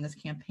that we in this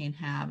campaign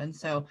have. And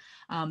so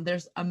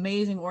there's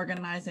amazing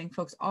organizing,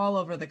 folks all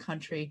over the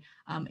country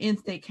in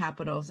state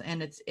capitals,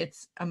 and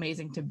it's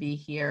amazing to be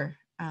here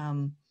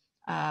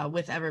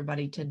with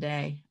everybody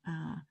today.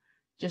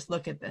 Just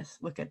look at this,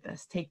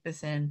 take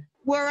this in.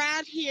 We're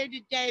out here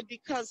today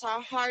because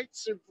our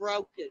hearts are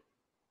broken.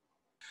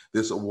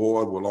 This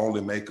award will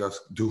only make us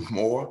do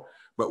more,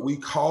 but we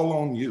call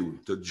on you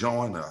to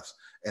join us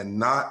and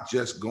not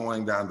just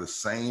going down the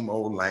same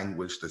old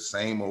language, the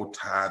same old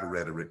tired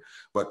rhetoric,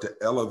 but to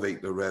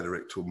elevate the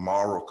rhetoric to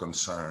moral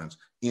concerns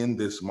in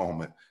this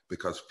moment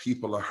because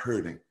people are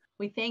hurting.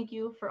 We thank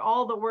you for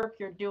all the work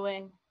you're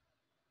doing.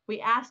 We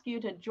ask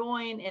you to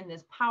join in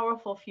this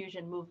powerful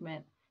fusion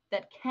movement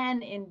that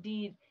can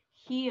indeed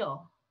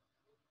heal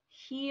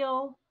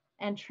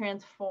and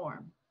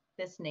transform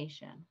this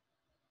nation.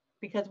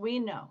 Because we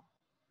know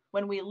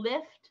when we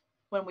lift,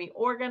 when we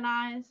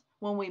organize,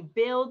 when we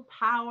build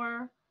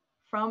power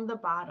from the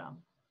bottom,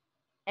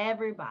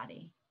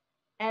 everybody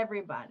can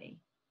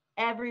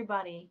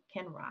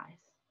rise.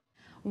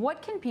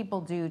 What can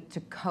people do to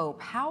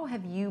cope? How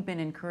have you been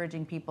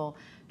encouraging people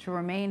to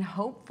remain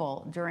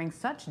hopeful during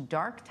such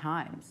dark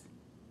times?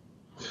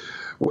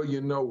 Well,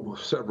 you know,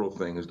 several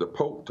things. The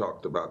Pope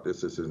talked about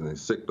this as an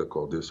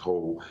encyclical, this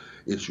whole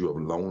issue of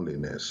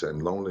loneliness,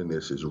 and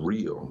loneliness is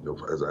real.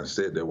 As I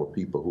said, there were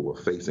people who were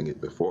facing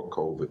it before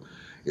COVID.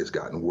 It's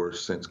gotten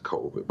worse since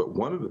COVID. But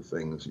one of the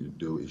things you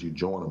do is you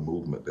join a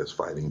movement that's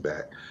fighting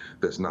back,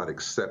 that's not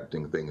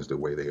accepting things the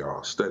way they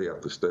are. Study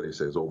after study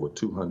says over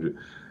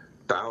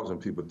 200,000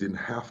 people didn't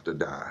have to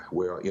die.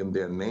 Well, in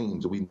their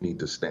names, we need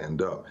to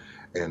stand up.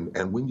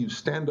 And when you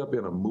stand up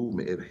in a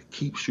movement, it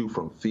keeps you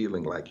from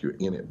feeling like you're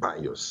in it by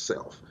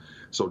yourself.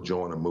 So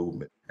join a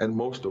movement. And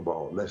most of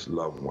all, let's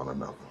love one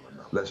another.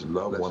 Let's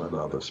love one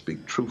another,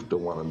 speak truth to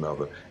one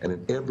another, and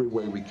in every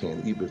way we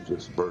can, even if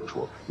it's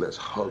virtual, let's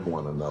hug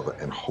one another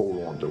and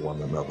hold on to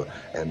one another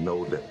and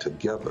know that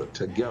together,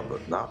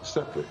 not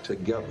separate,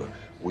 together,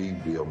 we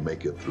will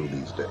make it through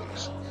these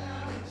days.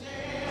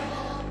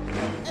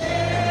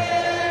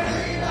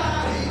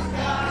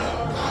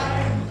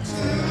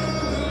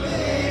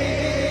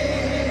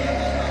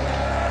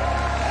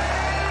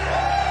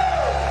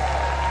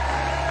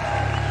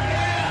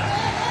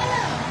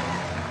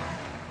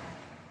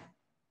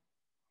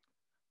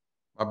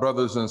 My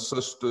brothers and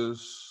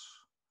sisters,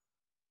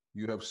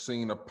 you have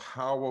seen a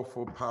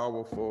powerful,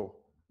 powerful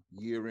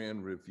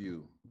year-end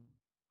review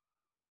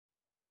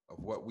of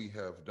what we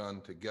have done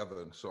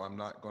together. And so I'm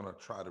not going to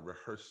try to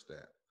rehearse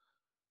that.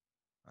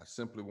 I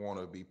simply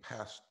want to be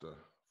pastor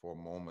for a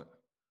moment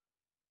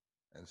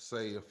and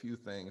say a few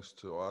things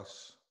to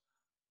us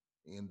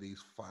in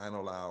these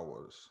final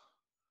hours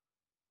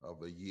of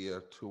the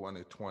year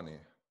 2020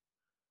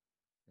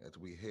 as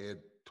we head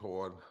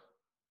toward,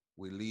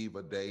 we leave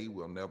a day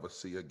we'll never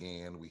see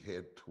again. We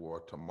head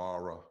toward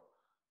tomorrow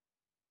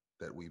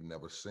that we've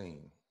never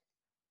seen.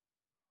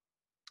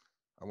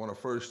 I want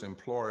to first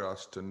implore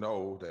us to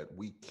know that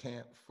we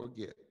can't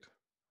forget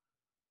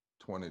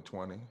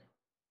 2020.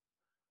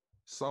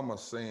 Some are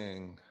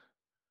saying,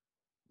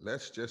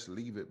 let's just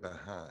leave it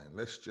behind.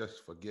 Let's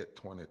just forget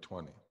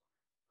 2020.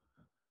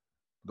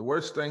 The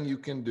worst thing you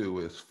can do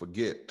is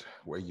forget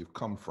where you've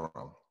come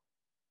from.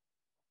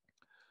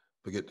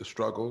 Forget the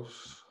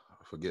struggles,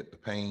 forget the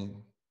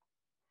pain.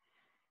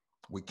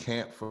 We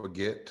can't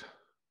forget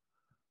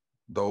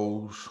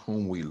those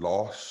whom we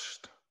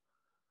lost,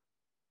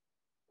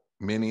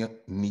 many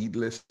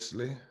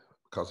needlessly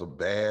because of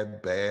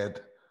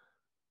bad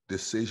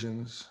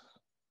decisions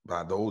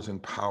by those in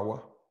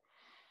power.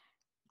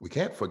 We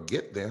can't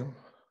forget them.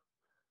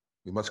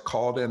 We must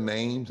call their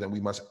names and we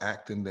must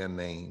act in their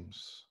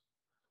names.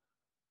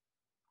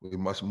 We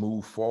must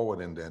move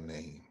forward in their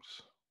names.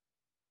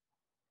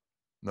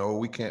 No,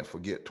 we can't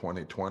forget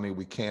 2020.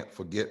 We can't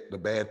forget the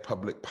bad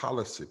public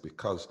policy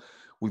because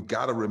we've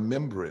got to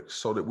remember it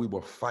so that we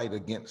will fight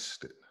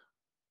against it.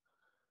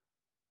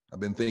 I've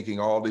been thinking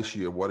all this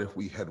year, what if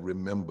we had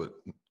remembered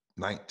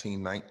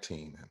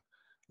 1919 and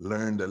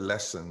learned the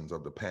lessons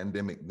of the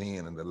pandemic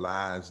then and the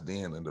lies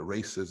then and the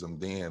racism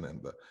then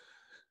and the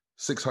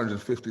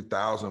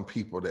 650,000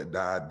 people that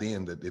died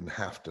then that didn't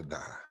have to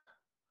die.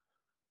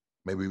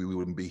 Maybe we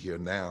wouldn't be here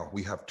now.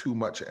 We have too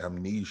much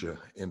amnesia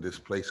in this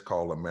place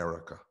called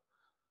America.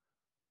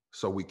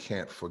 So we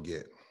can't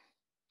forget.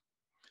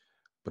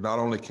 But not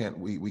only can't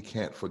we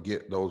can't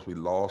forget those we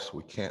lost,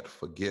 we can't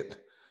forget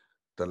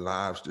the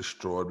lives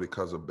destroyed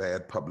because of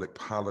bad public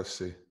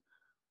policy.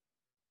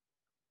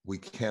 We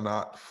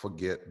cannot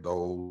forget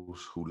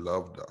those who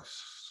loved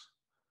us,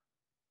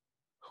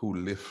 who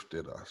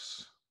lifted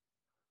us,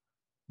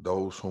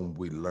 those whom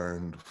we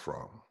learned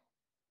from.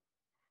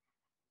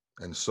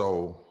 And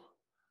so,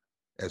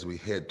 as we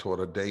head toward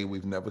a day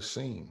we've never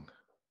seen,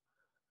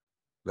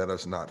 let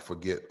us not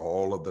forget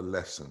all of the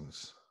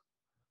lessons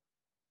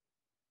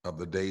of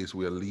the days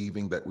we are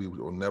leaving that we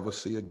will never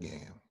see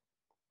again,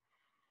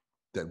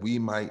 that we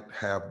might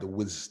have the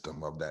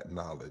wisdom of that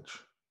knowledge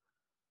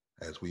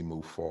as we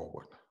move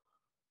forward.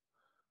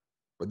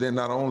 But then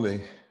not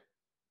only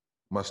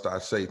must I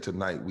say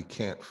tonight we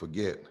can't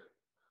forget,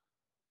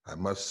 I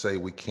must say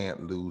we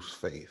can't lose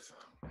faith.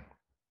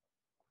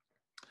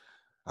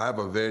 I have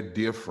a very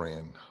dear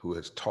friend who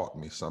has taught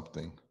me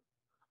something.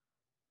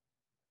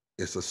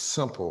 It's a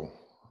simple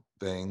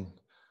thing,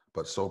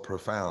 but so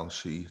profound.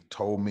 She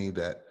told me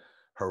that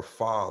her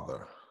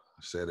father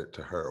said it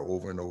to her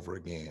over and over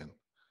again.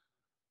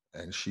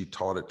 and she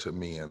taught it to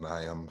me, and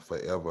I am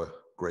forever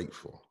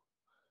grateful.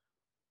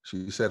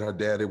 She said her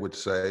daddy would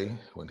say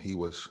when he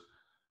was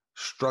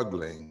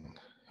struggling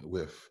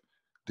with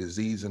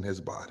disease in his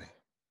body,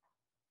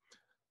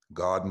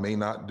 God may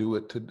not do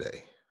it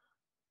today.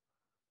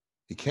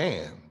 He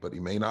can, but he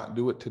may not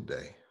do it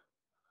today,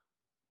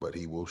 but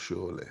he will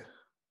surely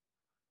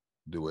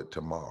do it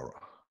tomorrow.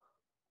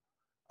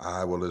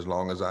 I will, as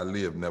long as I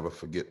live, never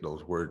forget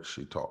those words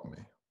she taught me.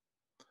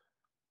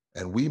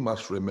 And we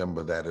must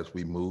remember that as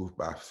we move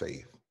by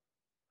faith.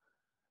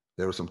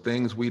 There are some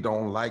things we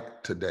don't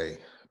like today,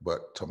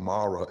 but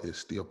tomorrow is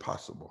still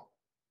possible.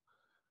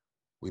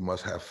 We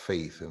must have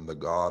faith in the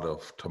God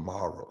of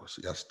tomorrows,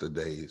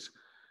 yesterdays,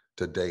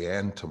 today,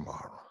 and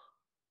tomorrow.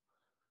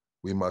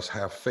 We must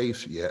have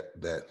faith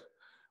yet that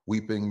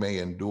weeping may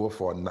endure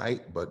for a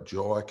night, but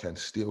joy can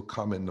still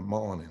come in the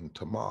morning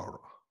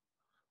tomorrow.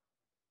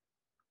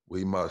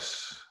 We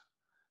must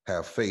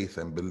have faith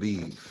and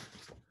believe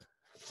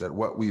that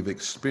what we've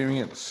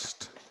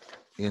experienced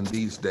in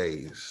these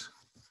days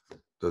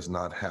does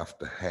not have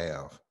to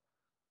have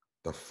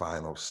the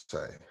final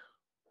say.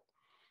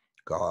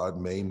 God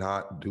may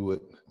not do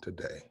it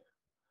today,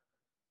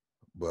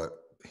 but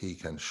he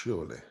can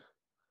surely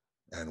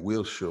and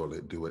will surely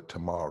do it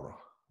tomorrow.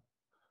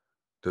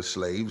 The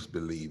slaves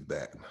believed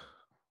that.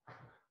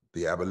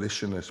 The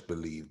abolitionists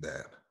believed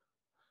that.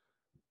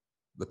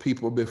 The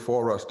people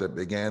before us that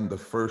began the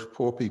first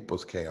Poor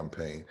People's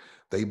Campaign,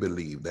 they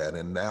believed that,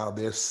 and now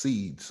their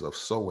seeds of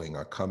sowing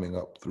are coming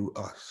up through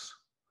us.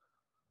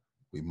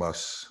 We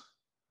must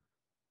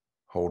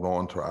hold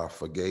on to our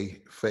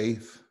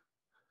faith.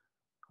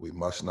 We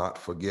must not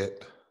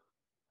forget,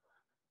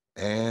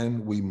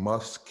 and we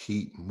must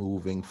keep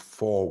moving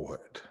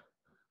forward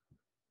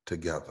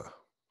together.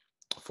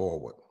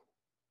 Forward.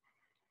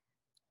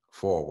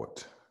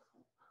 Forward.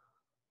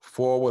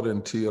 Forward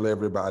until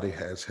everybody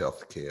has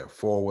health care.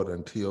 Forward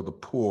until the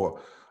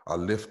poor are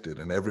lifted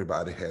and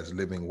everybody has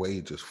living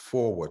wages.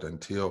 Forward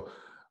until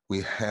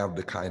we have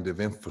the kind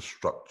of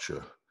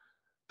infrastructure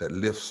that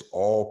lifts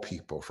all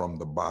people from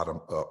the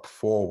bottom up.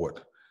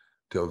 Forward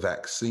till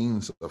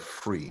vaccines are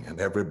free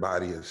and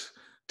everybody is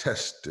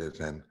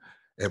tested and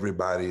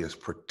everybody is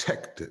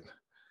protected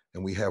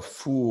and we have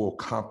full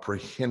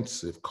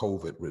comprehensive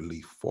COVID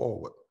relief.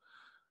 Forward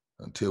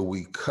until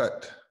we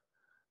cut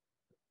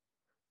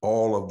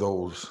all of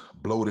those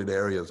bloated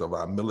areas of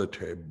our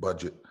military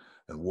budget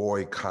and war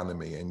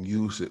economy and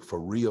use it for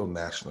real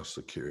national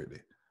security,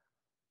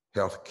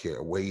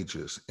 healthcare,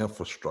 wages,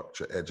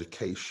 infrastructure,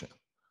 education.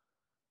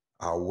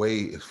 Our way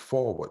is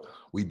forward.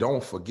 We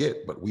don't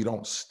forget, but we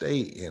don't stay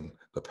in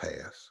the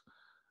past.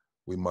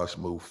 We must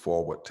move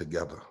forward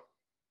together.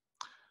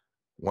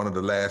 One of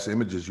the last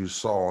images you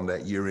saw on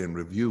that year-end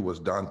review was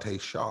Dante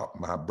Sharp,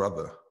 my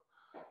brother.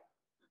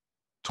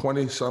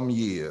 20-some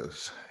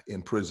years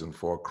in prison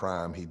for a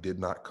crime he did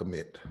not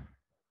commit,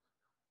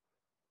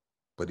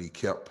 but he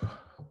kept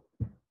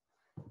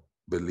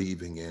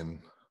believing in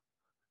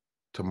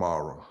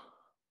tomorrow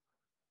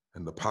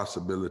and the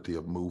possibility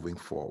of moving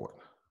forward.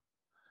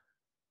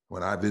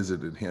 When I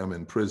visited him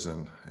in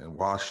prison and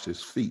washed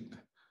his feet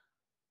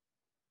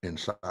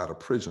inside a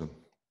prison,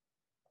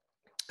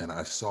 and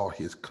I saw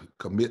his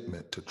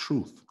commitment to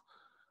truth,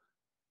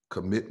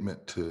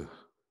 commitment to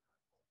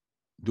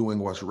doing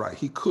what's right.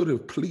 He could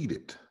have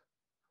pleaded.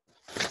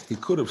 He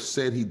could have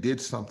said he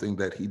did something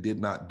that he did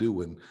not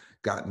do and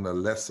gotten a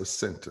lesser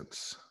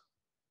sentence.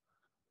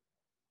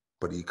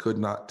 But he could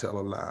not tell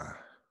a lie.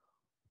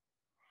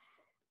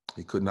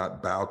 He could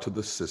not bow to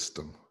the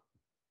system.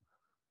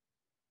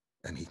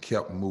 And he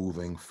kept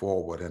moving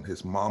forward, and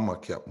his mama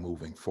kept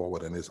moving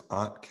forward, and his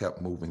aunt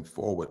kept moving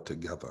forward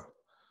together.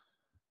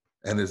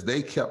 And as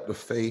they kept the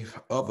faith,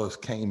 others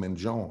came and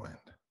joined.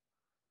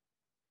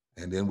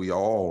 And then we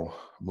all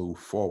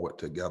moved forward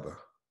together.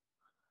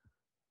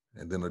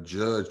 And then a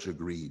judge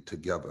agreed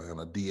together and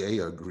a DA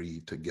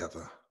agreed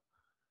together.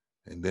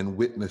 And then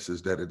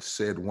witnesses that had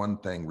said one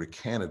thing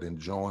recanted and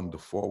joined the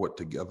Forward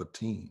Together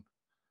team.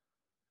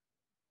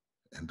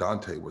 And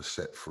Dante was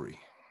set free.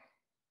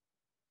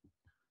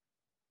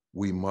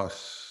 We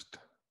must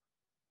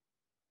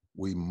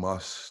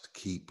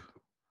keep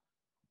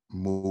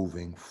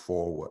moving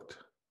forward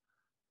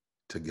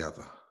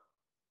together.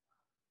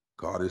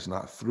 God is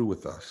not through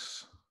with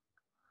us,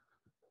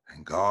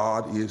 and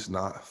God is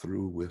not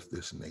through with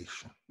this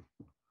nation.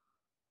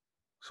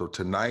 So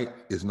tonight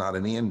is not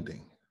an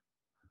ending.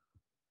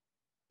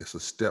 It's a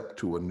step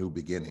to a new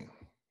beginning.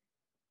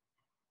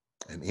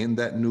 And in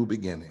that new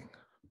beginning,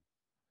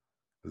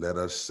 let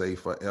us say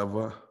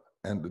forever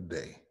and a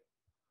day,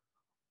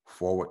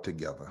 forward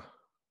together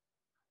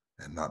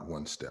and not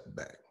one step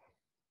back.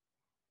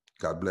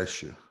 God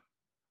bless you.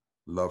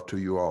 Love to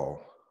you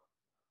all.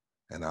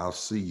 And I'll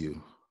see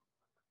you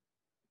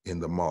in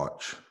the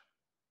march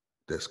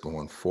that's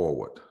going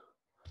forward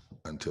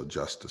until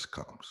justice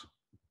comes.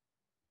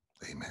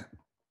 Amen.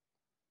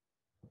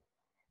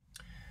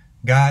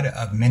 God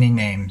of many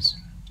names,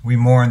 we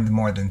mourn the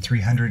more than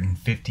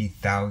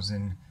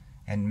 350,000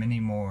 and many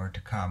more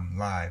to come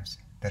lives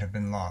that have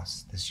been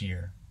lost this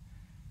year.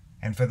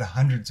 and for the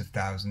hundreds of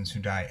thousands who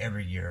die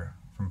every year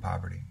from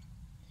poverty.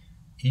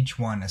 Each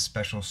one a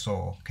special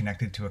soul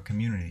connected to a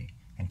community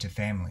and to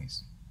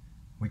families.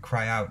 We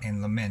cry out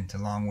and lament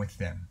along with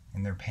them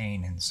in their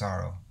pain and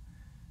sorrow.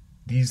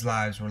 These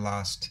lives were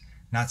lost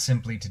not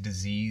simply to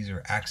disease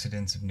or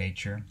accidents of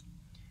nature.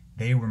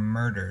 They were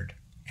murdered,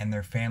 and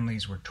their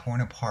families were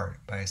torn apart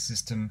by a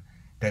system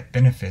that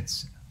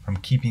benefits from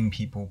keeping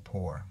people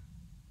poor.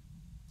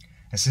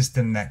 A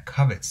system that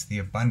covets the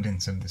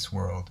abundance of this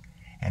world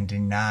and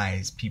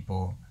denies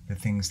people the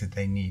things that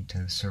they need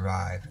to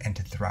survive and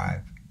to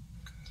thrive.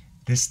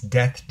 This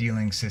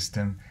death-dealing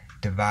system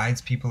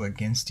divides people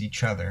against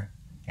each other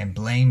and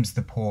blames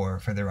the poor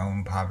for their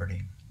own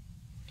poverty.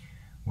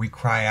 We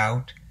cry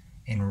out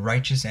in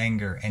righteous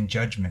anger and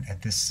judgment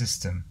at this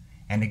system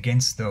and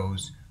against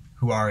those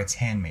who are its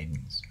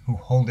handmaidens, who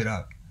hold it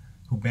up,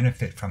 who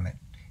benefit from it,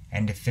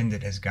 and defend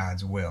it as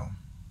God's will.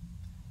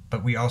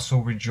 But we also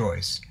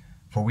rejoice,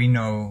 for we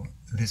know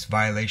this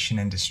violation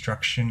and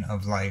destruction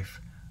of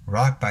life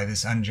wrought by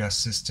this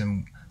unjust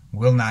system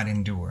will not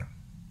endure.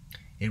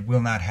 It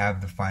will not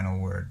have the final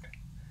word.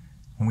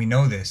 And we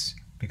know this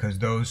because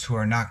those who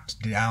are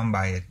knocked down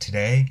by it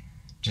today,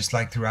 just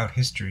like throughout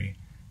history,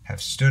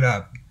 have stood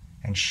up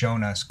and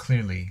shown us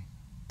clearly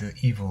the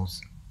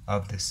evils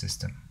of this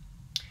system.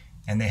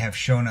 And they have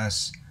shown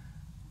us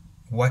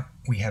what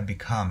we have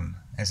become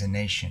as a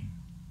nation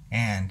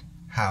and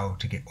how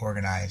to get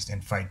organized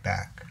and fight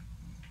back.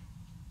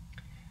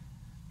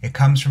 It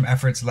comes from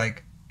efforts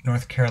like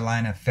North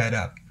Carolina Fed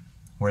Up,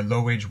 where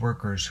low-wage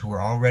workers who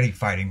were already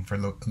fighting for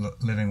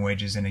living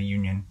wages in a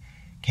union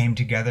came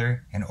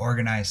together and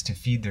organized to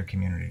feed their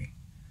community,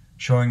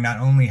 showing not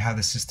only how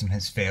the system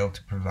has failed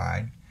to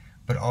provide,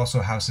 but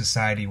also how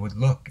society would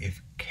look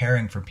if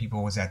caring for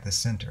people was at the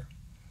center.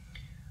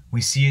 We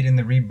see it in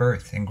the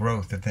rebirth and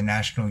growth of the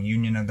National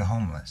Union of the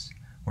Homeless,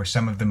 where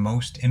some of the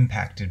most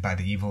impacted by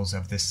the evils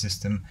of this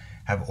system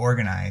have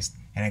organized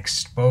and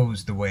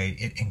exposed the way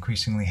it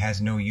increasingly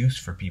has no use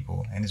for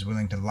people and is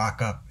willing to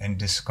lock up and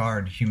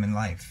discard human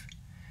life.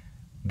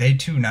 They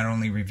too not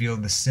only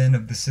revealed the sin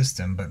of the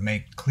system, but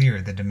make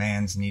clear the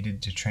demands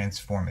needed to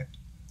transform it,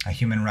 a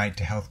human right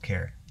to health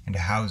care and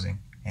to housing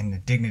and the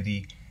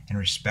dignity and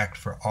respect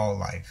for all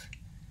life.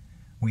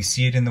 We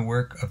see it in the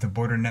work of the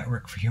Border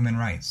Network for Human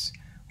Rights,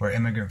 where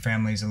immigrant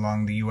families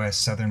along the U.S.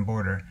 southern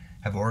border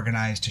have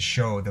organized to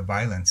show the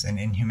violence and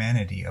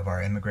inhumanity of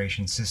our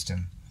immigration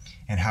system,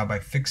 and how by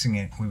fixing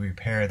it we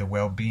repair the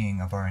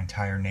well-being of our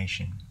entire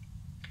nation.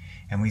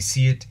 And we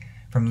see it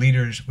from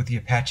leaders with the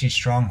Apache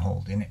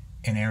Stronghold in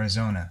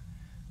Arizona,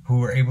 who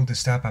were able to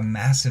stop a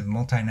massive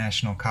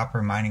multinational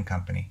copper mining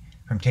company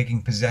from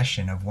taking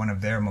possession of one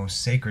of their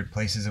most sacred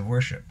places of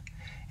worship.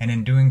 And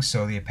in doing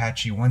so, the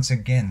Apache once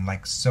again,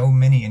 like so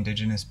many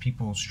indigenous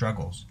people's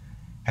struggles,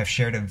 have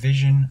shared a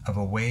vision of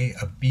a way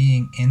of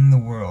being in the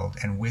world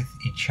and with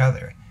each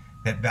other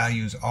that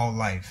values all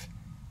life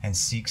and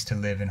seeks to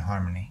live in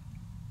harmony.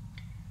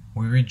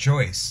 We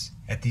rejoice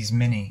at these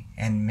many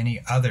and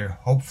many other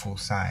hopeful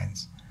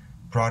signs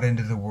brought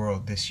into the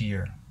world this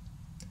year,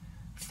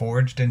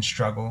 forged in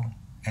struggle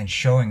and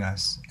showing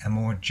us a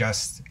more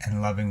just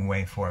and loving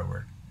way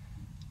forward.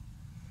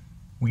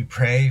 We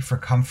pray for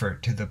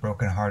comfort to the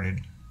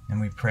brokenhearted,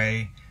 and we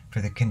pray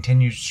for the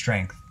continued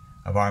strength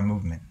of our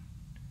movement.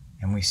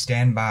 And we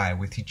stand by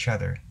with each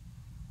other,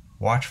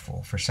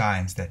 watchful for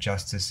signs that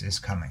justice is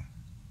coming.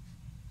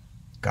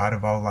 God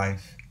of all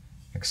life,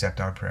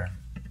 accept our prayer.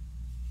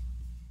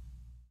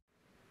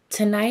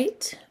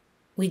 Tonight,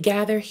 we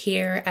gather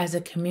here as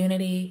a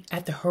community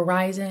at the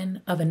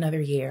horizon of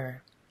another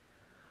year,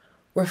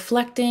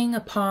 reflecting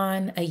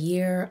upon a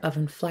year of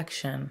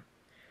inflection,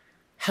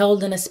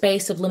 held in a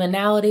space of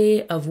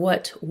liminality of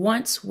what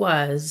once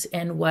was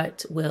and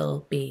what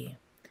will be.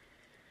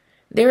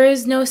 There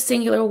is no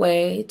singular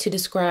way to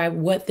describe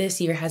what this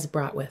year has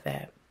brought with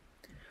it.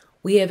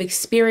 We have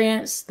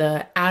experienced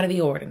the out of the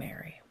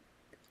ordinary,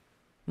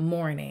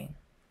 mourning,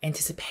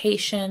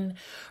 anticipation,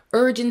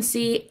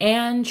 urgency,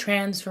 and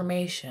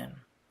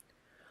transformation.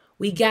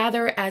 We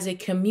gather as a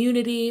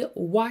community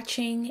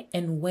watching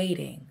and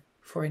waiting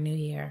for a new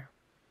year,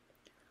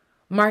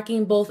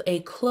 marking both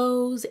a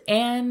close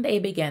and a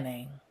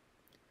beginning.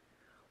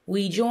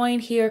 We join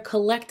here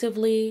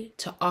collectively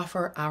to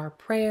offer our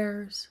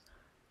prayers,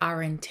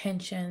 our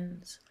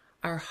intentions,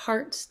 our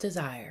heart's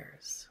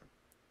desires.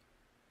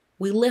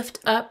 We lift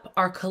up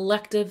our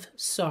collective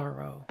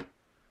sorrow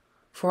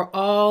for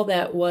all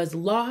that was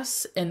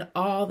lost and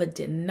all that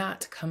did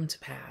not come to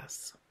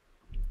pass.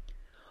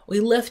 We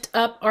lift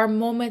up our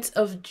moments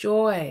of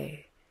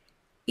joy,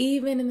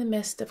 even in the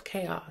midst of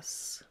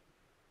chaos.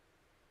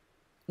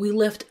 We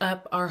lift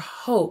up our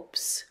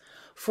hopes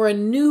for a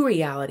new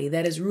reality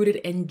that is rooted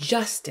in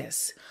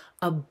justice,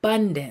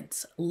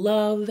 abundance,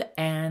 love,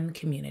 and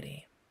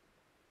community.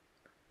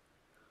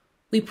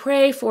 We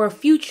pray for a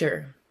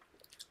future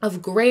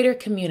of greater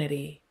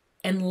community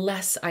and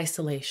less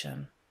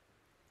isolation.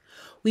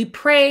 We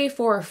pray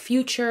for a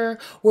future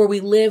where we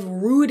live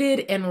rooted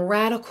in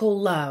radical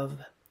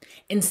love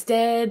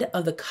instead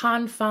of the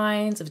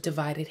confines of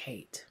divided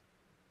hate.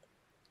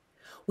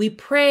 We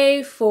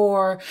pray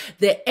for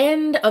the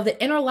end of the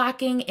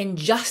interlocking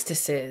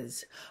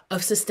injustices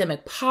of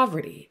systemic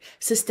poverty,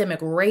 systemic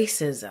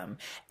racism,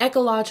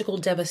 ecological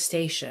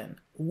devastation,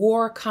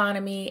 war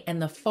economy,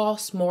 and the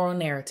false moral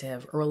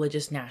narrative of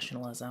religious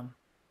nationalism.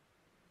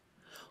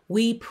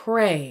 We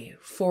pray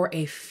for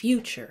a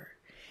future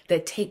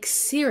that takes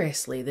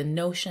seriously the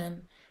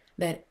notion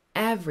that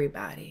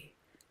everybody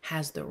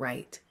has the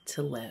right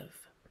to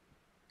live.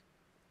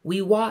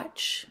 We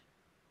watch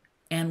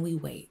and we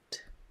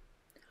wait.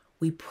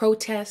 We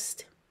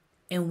protest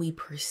and we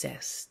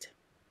persist.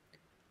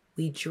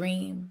 We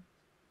dream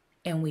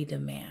and we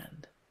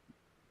demand.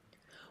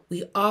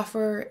 We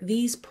offer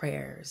these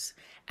prayers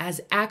as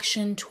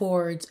action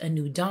towards a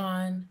new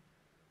dawn,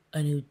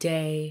 a new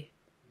day,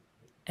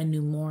 a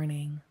new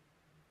morning,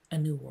 a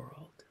new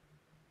world.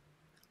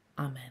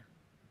 Amen.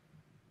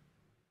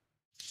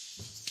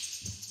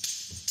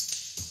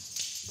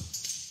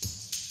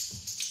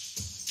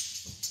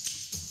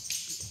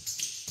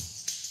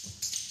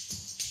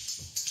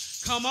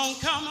 Come on,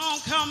 come on,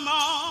 come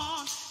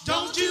on.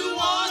 Don't you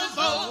want to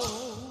vote?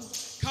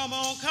 Come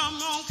on, come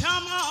on,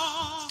 come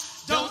on.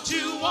 Don't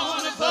you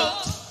want to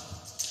vote?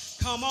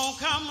 Come on,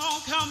 come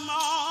on, come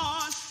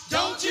on.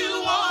 Don't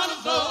you want to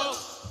vote?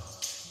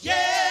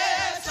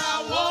 Yes,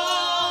 I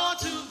want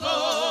to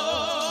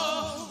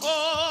vote.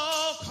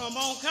 Oh, come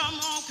on, come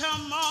on,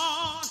 come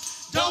on.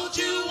 Don't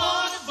you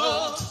want to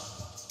vote?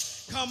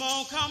 Come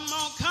on, come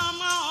on,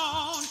 come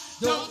on.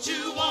 Don't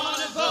you want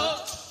to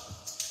vote?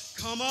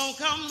 Come on,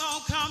 come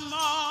on, come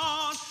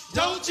on.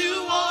 Don't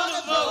you want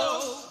to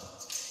vote?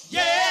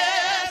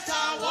 Yes,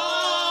 I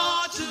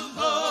want to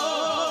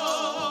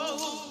vote.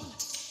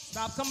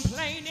 Stop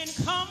complaining,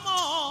 come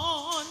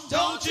on.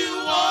 Don't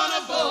you want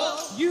to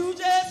vote? You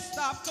just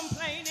stop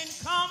complaining,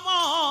 come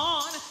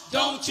on.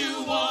 Don't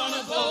you want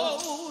to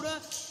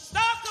vote?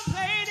 Stop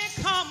complaining,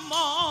 come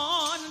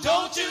on.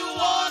 Don't you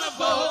want to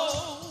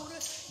vote?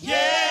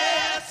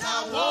 Yes,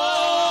 I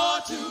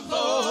want to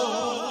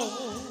vote.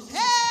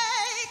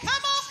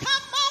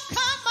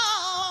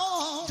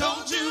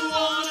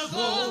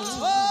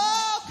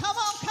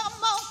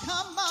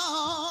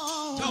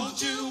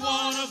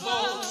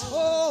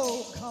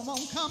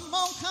 Come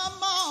on,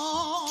 come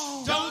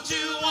on. Don't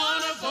you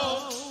want to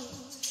vote?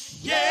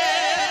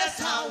 Yes,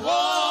 I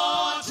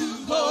want to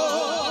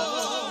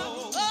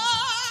vote. Oh,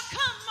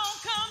 come on,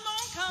 come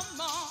on,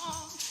 come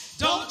on.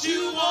 Don't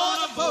you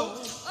want to vote?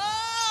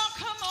 Oh,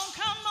 come on,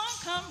 come on,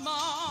 come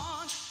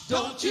on.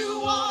 Don't you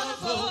want to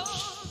vote?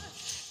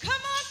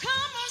 Come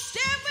on,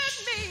 stand with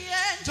me.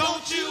 And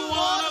don't you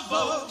want to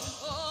vote?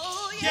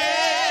 Oh,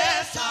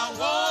 yes, I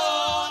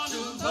want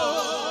to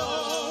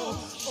vote.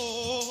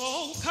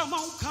 Oh, come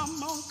on,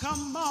 come on,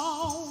 come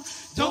on.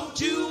 Don't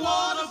you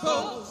want to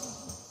vote?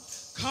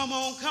 Come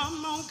on,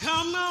 come on,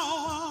 come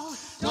on.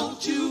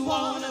 Don't you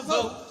want to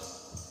vote?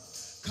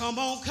 Come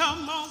on,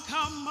 come on,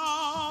 come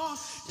on.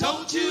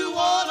 Don't you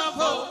want to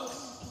vote?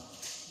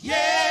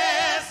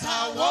 Yes,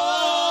 I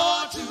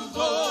want to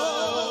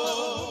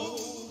vote.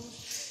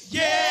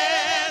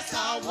 Yes,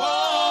 I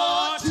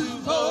want to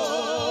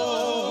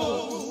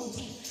vote.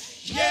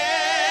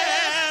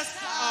 Yes,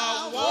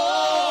 I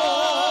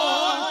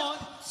want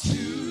to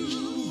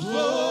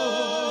vote.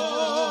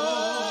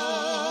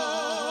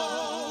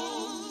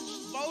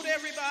 Vote,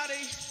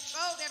 everybody.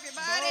 Vote,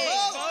 everybody.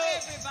 Vote, Vote,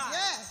 everybody.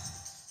 Yes.